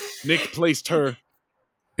 Nick placed her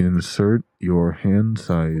Insert your hand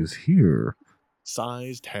size here.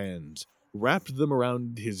 sized hands, wrapped them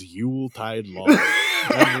around his Yuletide log,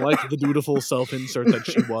 and like the dutiful self-insert that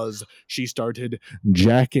she was, she started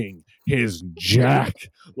jacking his jack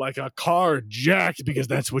like a car jacked, because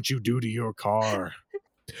that's what you do to your car.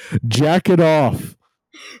 Jack it off.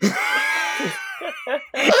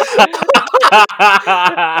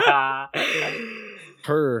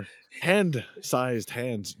 Her hand-sized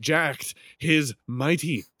hands jacked his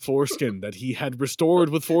mighty foreskin that he had restored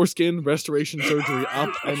with foreskin restoration surgery up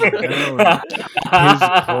and down his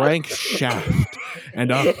crankshaft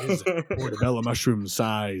and up his portobello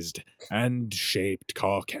mushroom-sized and shaped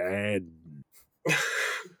cockhead.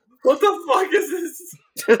 What the fuck is this?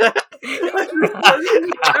 I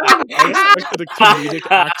expected a comedic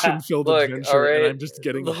action-filled Look, adventure, alright. and I'm just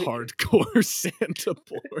getting hardcore Santa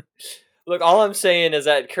porn. Look, all I'm saying is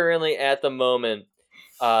that currently at the moment,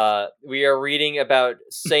 we are reading about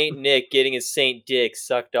Saint Nick getting his Saint Dick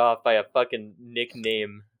sucked off by a fucking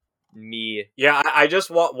nickname me. Yeah, I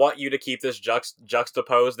just want you to keep this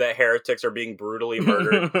juxtaposed that heretics are being brutally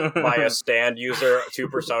murdered by a stand user, 2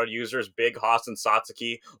 Persona users, Big Hoss and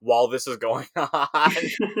Satsuki, while this is going on.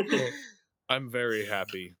 I'm very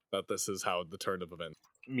happy that this is how the turn of events.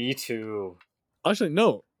 Me too. Actually,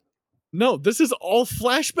 no. No, this is all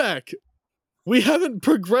flashback. We haven't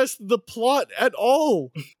progressed the plot at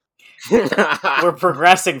all. We're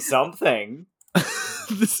progressing something.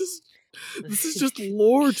 This is just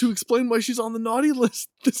lore to explain why she's on the naughty list.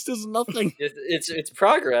 This does nothing. It's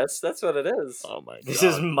progress. That's what it is. Oh my god. This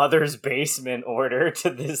is Mother's basement order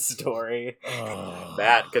to this story.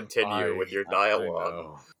 Matt, continue with your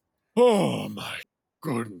dialogue. Oh my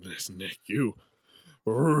goodness, Nick, you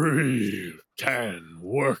really can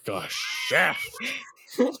work a shaft.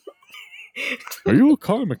 Are you a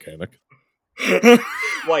car mechanic?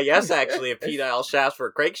 Why, yes, actually, if penile shafts were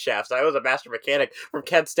crankshafts, I was a master mechanic from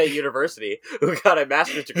Kent State University who got a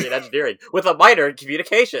master's degree in engineering with a minor in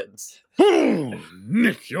communications. Oh,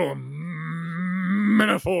 Nick, your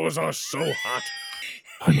metaphors are so hot.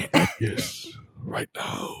 I'm at this right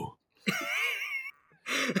now.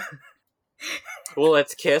 Well,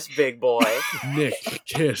 let's kiss, big boy. Nick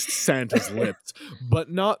kissed Santa's lips,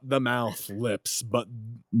 but not the mouth lips, but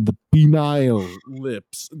The penile.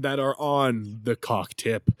 lips that are on the cock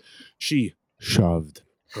tip. She Shoved.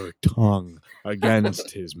 her tongue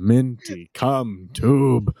against his minty cum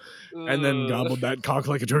tube, and then gobbled that cock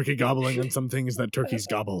like a turkey gobbling on some things that turkeys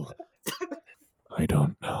gobble. I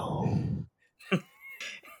don't know.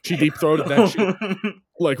 She deep-throated that shit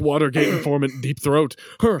like Watergate informant deep throat.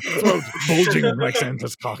 Her throat bulging like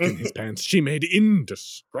Santa's cock in his pants. She made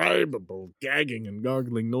indescribable gagging and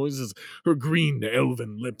gargling noises. Her green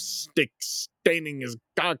elven lips staining his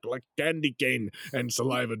cock like candy cane, and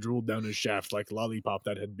saliva drooled down his shaft like lollipop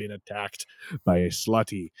that had been attacked by a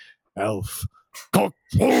slutty elf. Cock.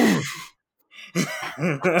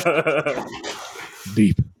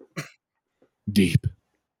 Deep. Deep.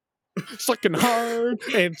 Sucking hard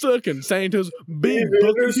and sucking Santa's big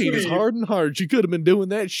fucking penis hard and hard. She could have been doing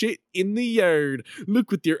that shit in the yard. Look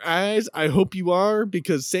with your eyes. I hope you are,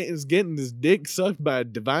 because Santa's getting his dick sucked by a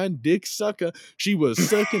divine dick sucker. She was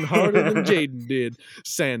sucking harder than Jaden did.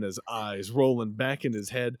 Santa's eyes rolling back in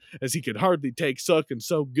his head as he could hardly take sucking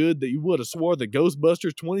so good that you would have swore that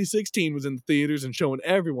Ghostbusters 2016 was in the theaters and showing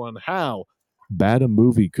everyone how Bad a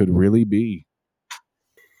movie could really be.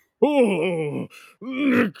 Oh,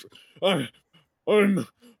 Nick, I'm, ho,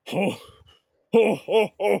 ho, ho,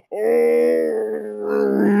 ho, ho.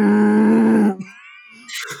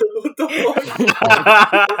 What the fuck?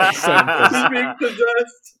 Santa's, He's being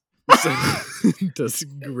possessed. just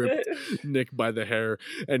gripped Nick by the hair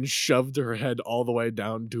and shoved her head all the way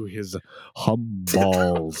down to his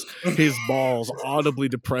balls. His balls audibly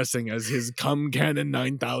depressing as his cum cannon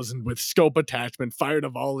 9000 with scope attachment fired a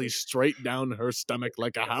volley straight down her stomach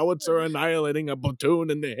like a howitzer annihilating a platoon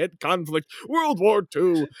in the hit conflict World War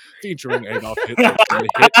II, featuring Adolf Hitler and the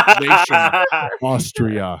hit nation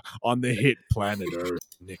Austria on the hit planet Earth.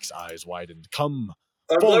 Nick's eyes widened. Cum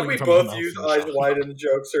I'm glad falling we from her both mouth used in eyes shock. wide in the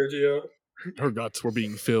joke, Sergio. Her guts were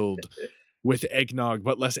being filled with eggnog,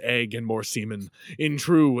 but less egg and more semen. In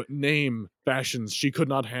true name fashions, she could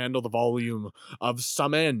not handle the volume of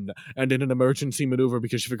semen, and in an emergency maneuver,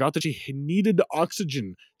 because she forgot that she needed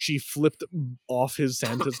oxygen, she flipped off his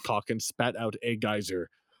Santa's cock and spat out a geyser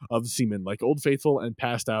of semen like Old Faithful and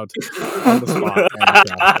passed out on the spot and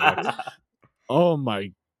crashed out. Oh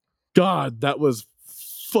my god, that was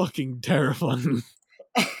fucking terrifying.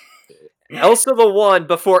 Elsa the 1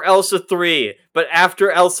 before Elsa 3, but after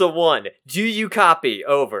Elsa 1. Do you copy?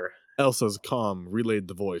 Over. Elsa's comm relayed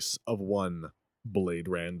the voice of one Blade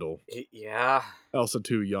Randall. Yeah. Elsa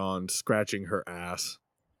 2 yawned, scratching her ass.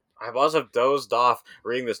 I must have dozed off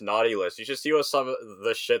reading this naughty list. You should see what some of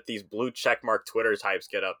the shit these blue checkmark Twitter types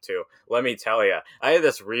get up to. Let me tell you, I had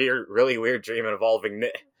this really weird dream involving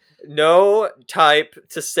No type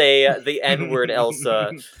to say the N-word,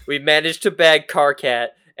 Elsa. We managed to bag Carcat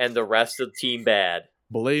and the rest of Team Bad.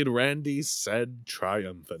 Blade Randy said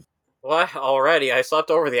triumphant. What? Already? I slept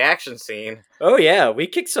over the action scene. Oh yeah, we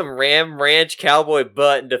kicked some Ram Ranch cowboy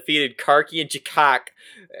butt and defeated Karki and Chakak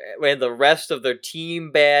and the rest of their Team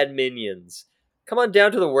Bad minions. Come on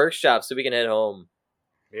down to the workshop so we can head home.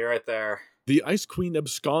 Be right there. The Ice Queen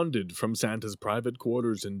absconded from Santa's private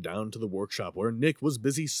quarters and down to the workshop, where Nick was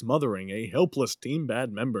busy smothering a helpless Team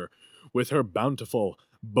Bad member with her bountiful,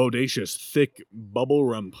 bodacious, thick bubble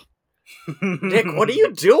rump. Nick, what are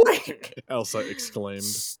you doing? Elsa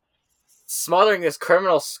exclaimed. Smothering this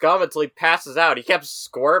criminal scum until he passes out. He kept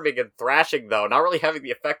squirming and thrashing, though, not really having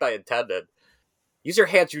the effect I intended. Use your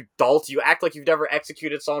hands, you dolt. You act like you've never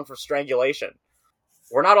executed someone for strangulation.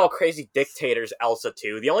 We're not all crazy dictators, Elsa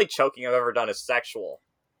 2. The only choking I've ever done is sexual.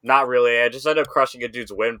 Not really, I just ended up crushing a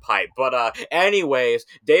dude's windpipe. But, anyways,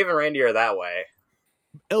 Dave and Randy are that way.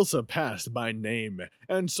 Elsa passed by name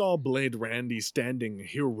and saw Blade Randy standing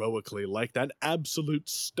heroically like that absolute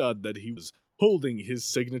stud that he was, holding his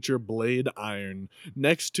signature blade iron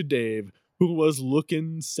next to Dave, who was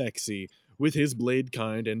looking sexy with his blade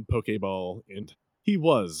kind and Pokeball, and he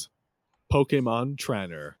was Pokemon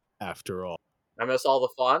Trainer after all. I miss all the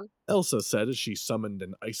fun? Elsa said as she summoned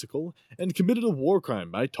an icicle and committed a war crime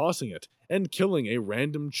by tossing it and killing a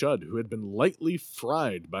random chud who had been lightly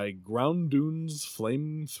fried by Groundoon's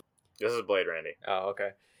flame. This is Blade Randy. Oh,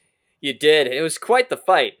 okay. You did. It was quite the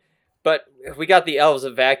fight. But we got the elves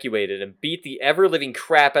evacuated and beat the ever-living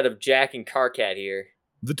crap out of Jack and Carcat here.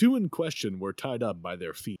 The two in question were tied up by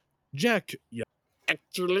their feet. Jack, yeah,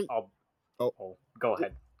 actually, Go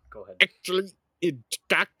ahead. actually, it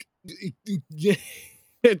got.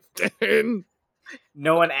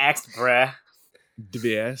 No one asked, bruh.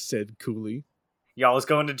 Dvir said coolly. Y'all was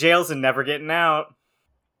going to jails and never getting out.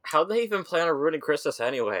 How'd they even plan on ruining Christmas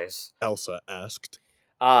anyways? Elsa asked.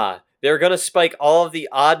 They're gonna spike all of the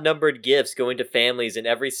odd-numbered gifts going to families in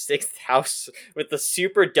every 6th house with the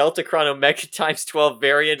Super Deltacron Omega times 12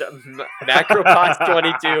 variant Macropox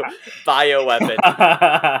 22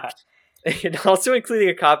 bioweapon. And also including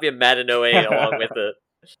a copy of Madden 08 along with it.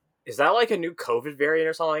 Is that like a new COVID variant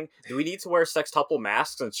or something? Do we need to wear sextuple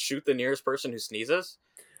masks and shoot the nearest person who sneezes?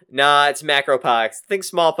 Nah, it's Macropox. Think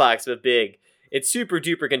smallpox, but big. It's super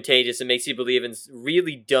duper contagious and makes you believe in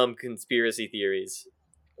really dumb conspiracy theories.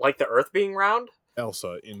 Like the Earth being round?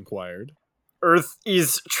 Elsa inquired. Earth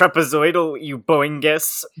is trapezoidal, you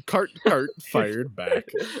boingus. Cart fired back.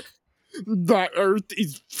 The Earth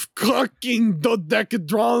is fucking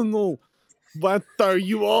dodecahedronal. What are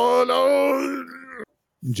you on?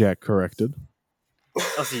 Jack corrected.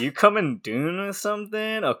 Oh, so you coming Dune or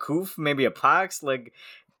something? A Koof? Maybe a Pox? Like,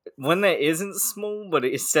 one that isn't small, but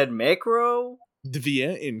it said macro?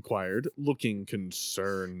 Dvir inquired, looking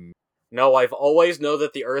concerned. No, I've always known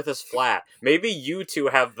that the Earth is flat. Maybe you two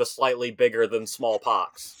have the slightly bigger than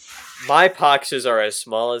smallpox. My poxes are as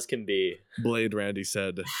small as can be. Blade Randy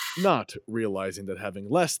said, not realizing that having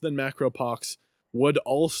less than macropox would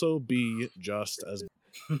also be just as.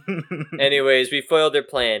 Anyways, we foiled their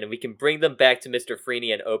plan, and we can bring them back to Mr.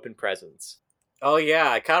 Freeney and open presents. Oh yeah,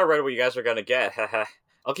 I kind of read what you guys are gonna get.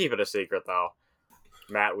 I'll keep it a secret, though.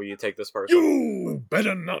 Matt, will you take this person? You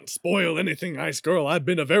better not spoil anything, Ice Girl. I've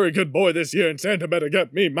been a very good boy this year, and Santa better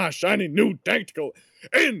get me my shiny new tactical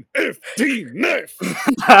NFT knife.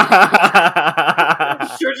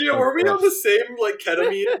 Sergio, were we on the same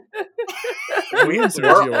ketamine?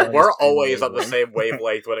 We're always on the same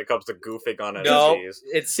wavelength when it comes to goofing on No, NFTs.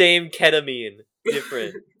 it's same ketamine,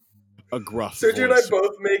 different. A gruff Sergio and I voice.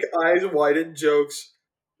 both make eyes widen jokes,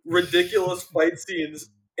 ridiculous fight scenes,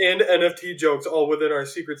 and NFT jokes all within our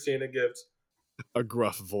Secret Santa gifts. A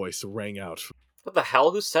gruff voice rang out. What the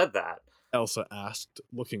hell? Who said that? Elsa asked,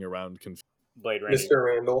 looking around confused. Blade Randy. Mr.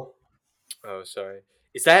 Randall. Oh, sorry.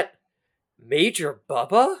 Is that Major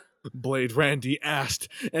Bubba? Blade Randy asked,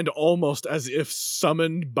 and almost as if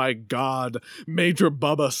summoned by God, Major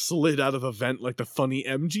Bubba slid out of a vent like the funny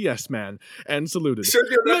MGS man and saluted.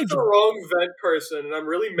 Sergio, that's the wrong vent person, and I'm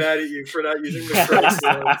really mad at you for not using the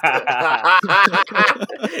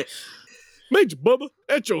correct Major Bubba,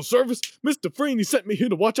 at your service. Mr. Freeney sent me here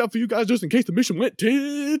to watch out for you guys just in case the mission went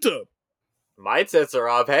tits up. My tits are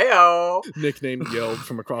up, heyo! Nickname yelled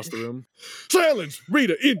from across the room. Silence!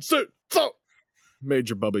 Rita, insert thought!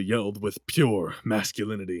 Major Bubba yelled with pure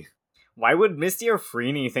masculinity. Why would Misty or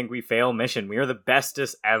Freeney think we fail mission? We are the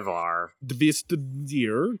bestest ever.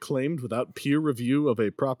 Dvistadir claimed without peer review of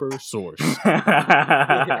a proper source.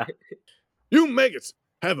 You maggots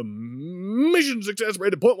have a mission success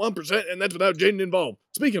rate of 0.1%, and that's without Jaden involved.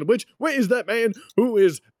 Speaking of which, where is that man who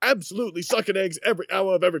is absolutely sucking eggs every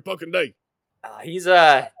hour of every fucking day? He's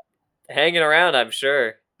hanging around, I'm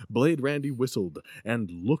sure. Blade Randy whistled and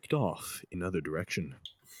looked off in another direction.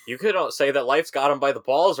 You could say that life's got him by the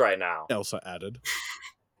balls right now. Elsa added.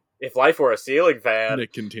 If life were a ceiling fan.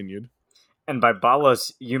 Nick continued. And by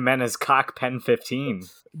ballos, you meant as cock pen 15.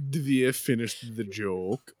 Divya finished the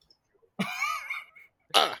joke.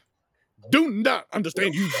 Do not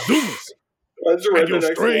understand you zoomers and your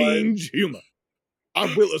strange humor.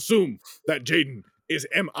 I will assume that Jaden is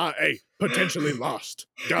MIA, potentially lost.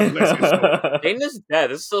 God bless his soul. Jaden is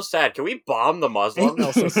dead. This is so sad. Can we bomb the Muslims?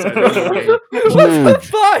 Elsa said What the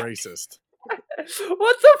fuck? racist.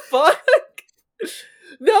 What the fuck?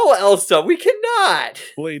 No, Elsa, we cannot.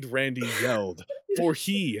 Blade Randy yelled, for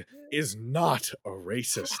he is not a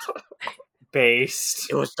racist. Based.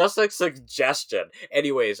 It was just a suggestion.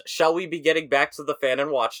 Anyways, shall we be getting back to the fan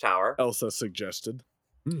and watchtower? Elsa suggested.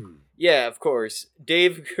 Yeah, of course.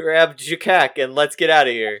 Dave grabbed Jakak and let's get out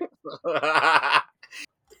of here.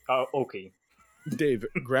 Okay. Dave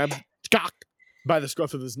grabbed Cock by the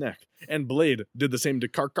scruff of his neck, and Blade did the same to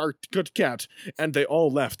Cat, and they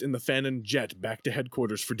all left in the fan and jet back to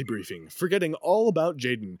headquarters for debriefing, forgetting all about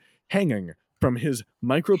Jaden hanging from his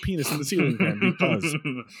micro penis in the ceiling fan because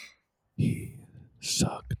he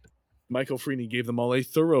sucked. Michael Freeney gave them all a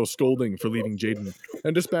thorough scolding for leaving Jaden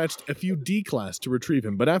and dispatched a few D-class to retrieve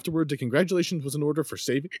him, but afterwards a congratulations was in order for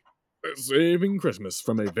saving Christmas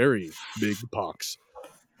from a very big pox.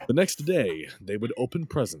 The next day, they would open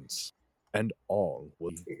presents, and all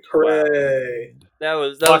would... Hooray. That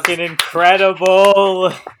was Fucking incredible!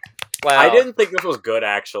 wow. I didn't think this was good,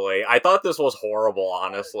 actually. I thought this was horrible,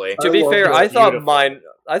 honestly. To be love fair, it. I thought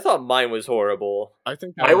Beautiful. mine was horrible. I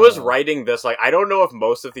think I was writing this, I don't know if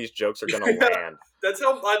most of these jokes are gonna land. That's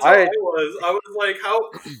how I was. I was like, how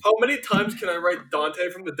many times can I write Dante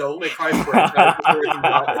from the Devil May Cry franchise before it's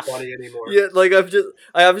not funny anymore? Yeah, like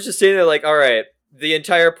I was just saying there, like, all right, the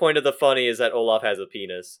entire point of the funny is that Olaf has a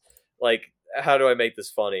penis. Like, how do I make this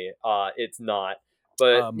funny? It's not.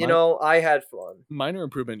 But I had fun. Minor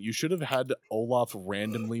improvement. You should have had Olaf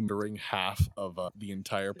randomly murdering half of the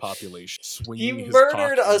entire population. Swinging He his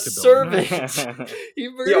murdered cock a into servant. buildings. He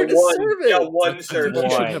murdered a servant. Yeah, one You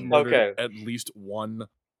servant. should have murdered Okay. at least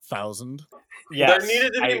 1,000. Yes, There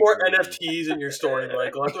needed to be I more agree. NFTs in your story,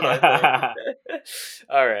 Michael. That's what I think.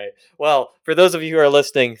 All right. Well, for those of you who are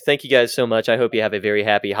listening, thank you guys so much. I hope you have a very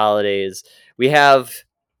happy holidays. We have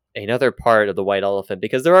another part of the White Elephant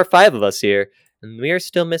because there are 5 of us here, and we are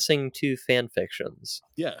still missing 2 fan fictions.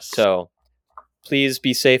 Yes. So please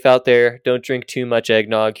be safe out there. Don't drink too much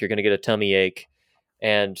eggnog. You're going to get a tummy ache.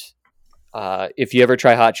 And if you ever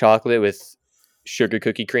try hot chocolate with sugar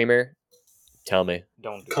cookie creamer, tell me.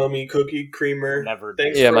 Don't do Cummy cookie creamer. Never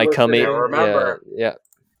Thanks Yeah, for my listening. cummy. Now remember- Yeah.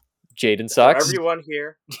 Jaden From sucks. everyone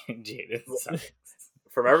here, Jaden.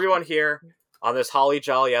 from everyone here on this holly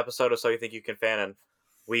jolly episode of So You Think You Can Fanon,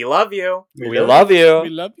 we love you. We love you. We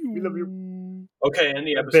love you. We love you. Okay, end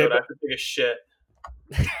the episode. I have to take a shit.